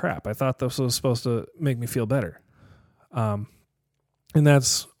feel like crap. I thought this was supposed to make me feel better. And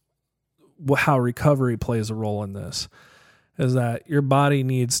that's how recovery plays a role in this, is that your body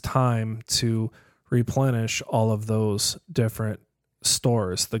needs time to replenish all of those different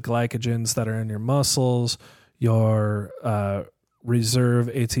stores, the glycogens that are in your muscles, your reserve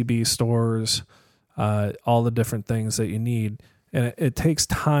ATP stores, all the different things that you need. And it takes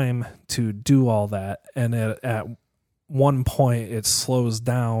time to do all that. And at one point, it slows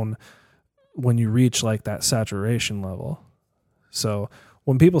down when you reach like that saturation level. So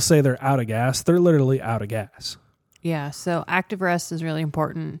when people say they're out of gas, they're literally out of gas. Yeah, so active rest is really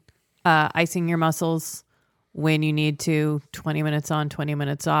important. Icing your muscles when you need to, 20 minutes on, 20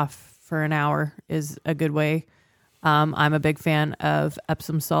 minutes off for an hour is a good way. I'm a big fan of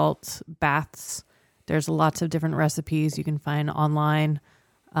Epsom salt baths. There's lots of different recipes you can find online,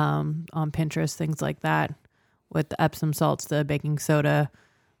 on Pinterest, things like that. With the Epsom salts, the baking soda,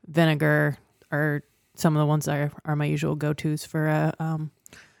 vinegar are some of the ones that are my usual go-tos for a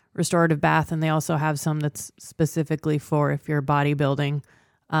restorative bath. And they also have some that's specifically for if you're bodybuilding,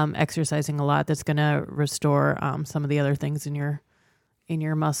 exercising a lot, that's going to restore some of the other things in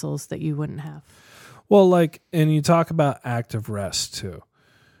your muscles that you wouldn't have. Well, and you talk about active rest too.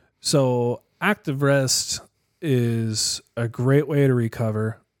 So active rest is a great way to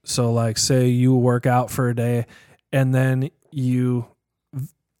recover. So say you work out for a day and then you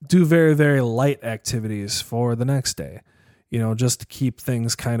do very, very light activities for the next day, just to keep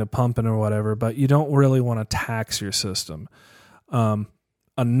things kind of pumping or whatever, but you don't really want to tax your system.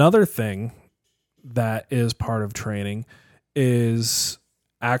 Another thing that is part of training is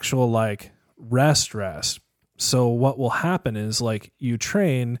actual rest. So what will happen is you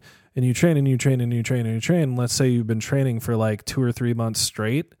train and you train and you train and you train and you train. Let's say you've been training for 2 or 3 months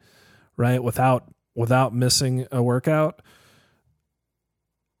straight, right? Without missing a workout.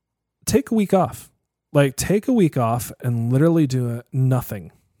 Take a week off. Take a week off and literally do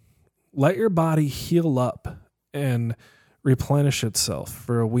nothing. Let your body heal up and replenish itself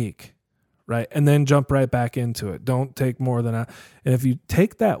for a week, right? And then jump right back into it. Don't take more than that. And if you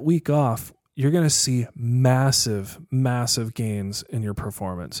take that week off, you're going to see massive, massive gains in your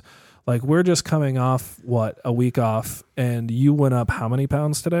performance. We're just coming off, a week off, and you went up how many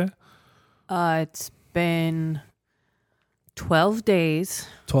pounds today? It's been 12 days.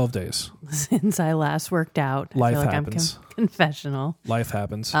 12 days. Since I last worked out. Life I feel happens. I'm confessional. Life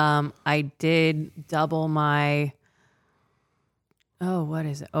happens. I did double my,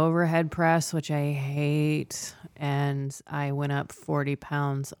 overhead press, which I hate. And I went up 40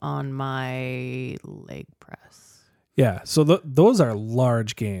 pounds on my leg press. Yeah. So those are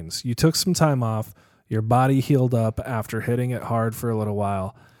large gains. You took some time off. Your body healed up after hitting it hard for a little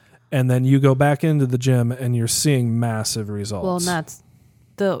while. And then you go back into the gym and you're seeing massive results. Well, and that's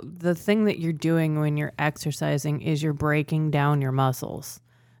the thing that you're doing when you're exercising is you're breaking down your muscles.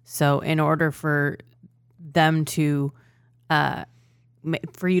 So in order for them to,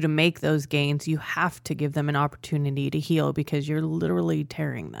 for you to make those gains, you have to give them an opportunity to heal because you're literally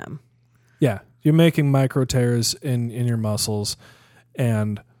tearing them. Yeah. You're making micro tears in your muscles.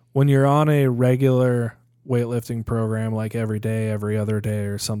 And when you're on a regular weightlifting program, every day, every other day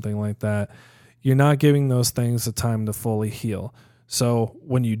or something like that, you're not giving those things the time to fully heal. So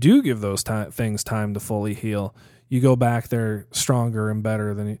when you do give those things time to fully heal, you go back there stronger and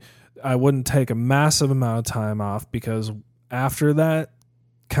better than I wouldn't take a massive amount of time off, because after that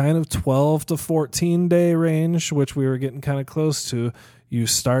kind of 12 to 14 day range, which we were getting kind of close to, you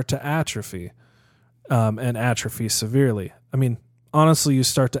start to atrophy, and atrophy severely. I mean, honestly, you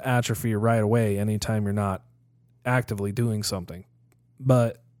start to atrophy right away anytime you're not actively doing something.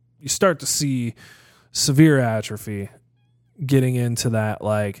 But you start to see severe atrophy getting into that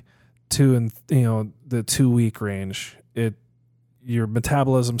the 2 week range. Your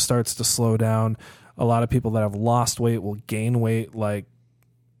metabolism starts to slow down. A lot of people that have lost weight will gain weight like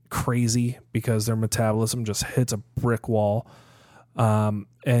crazy because their metabolism just hits a brick wall.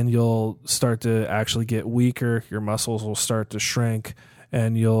 And you'll start to actually get weaker. Your muscles will start to shrink,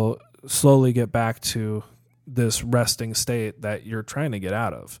 and you'll slowly get back to this resting state that you're trying to get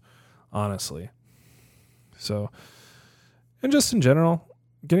out of, honestly. So, and just in general,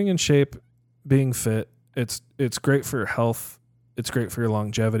 getting in shape, being fit, it's great for your health. It's great for your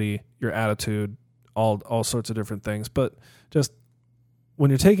longevity, your attitude, all sorts of different things. But just when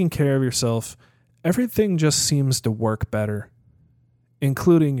you're taking care of yourself, everything just seems to work better,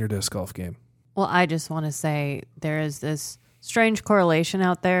 including your disc golf game. Well, I just want to say there is this strange correlation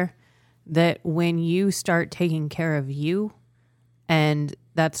out there that when you start taking care of you, and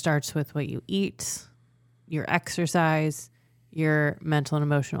that starts with what you eat, your exercise, your mental and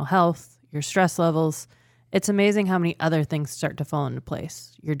emotional health, your stress levels, it's amazing how many other things start to fall into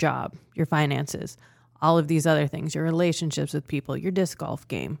place. Your job, your finances, all of these other things, your relationships with people, your disc golf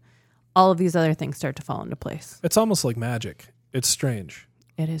game, all of these other things start to fall into place. It's almost like magic. It's strange.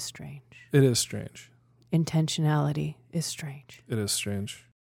 It is strange. It is strange. Intentionality is strange. It is strange.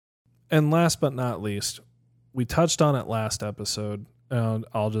 And last but not least, we touched on it last episode, and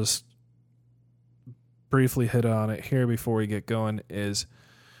I'll just briefly hit on it here before we get going, is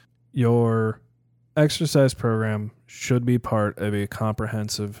your exercise program should be part of a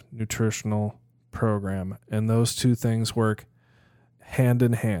comprehensive nutritional program, and those two things work hand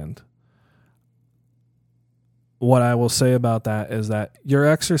in hand. What I will say about that is that your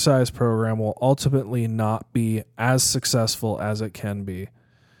exercise program will ultimately not be as successful as it can be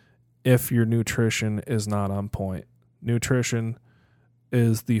if your nutrition is not on point. Nutrition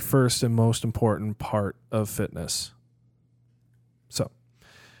is the first and most important part of fitness. So,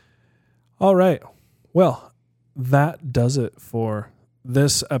 all right. Well, that does it for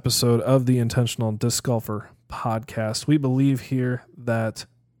this episode of the Intentional Disc Golfer podcast. We believe here that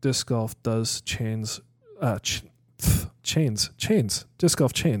disc golf does disc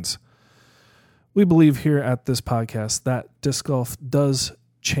golf chains. We believe here at this podcast that disc golf does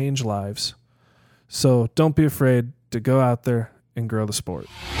change lives. So don't be afraid to go out there and grow the sport.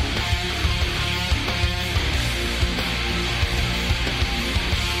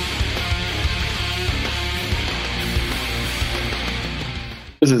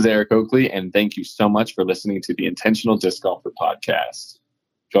 This is Eric Oakley, and thank you so much for listening to the Intentional Disc Golfer podcast.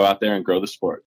 Go out there and grow the sport.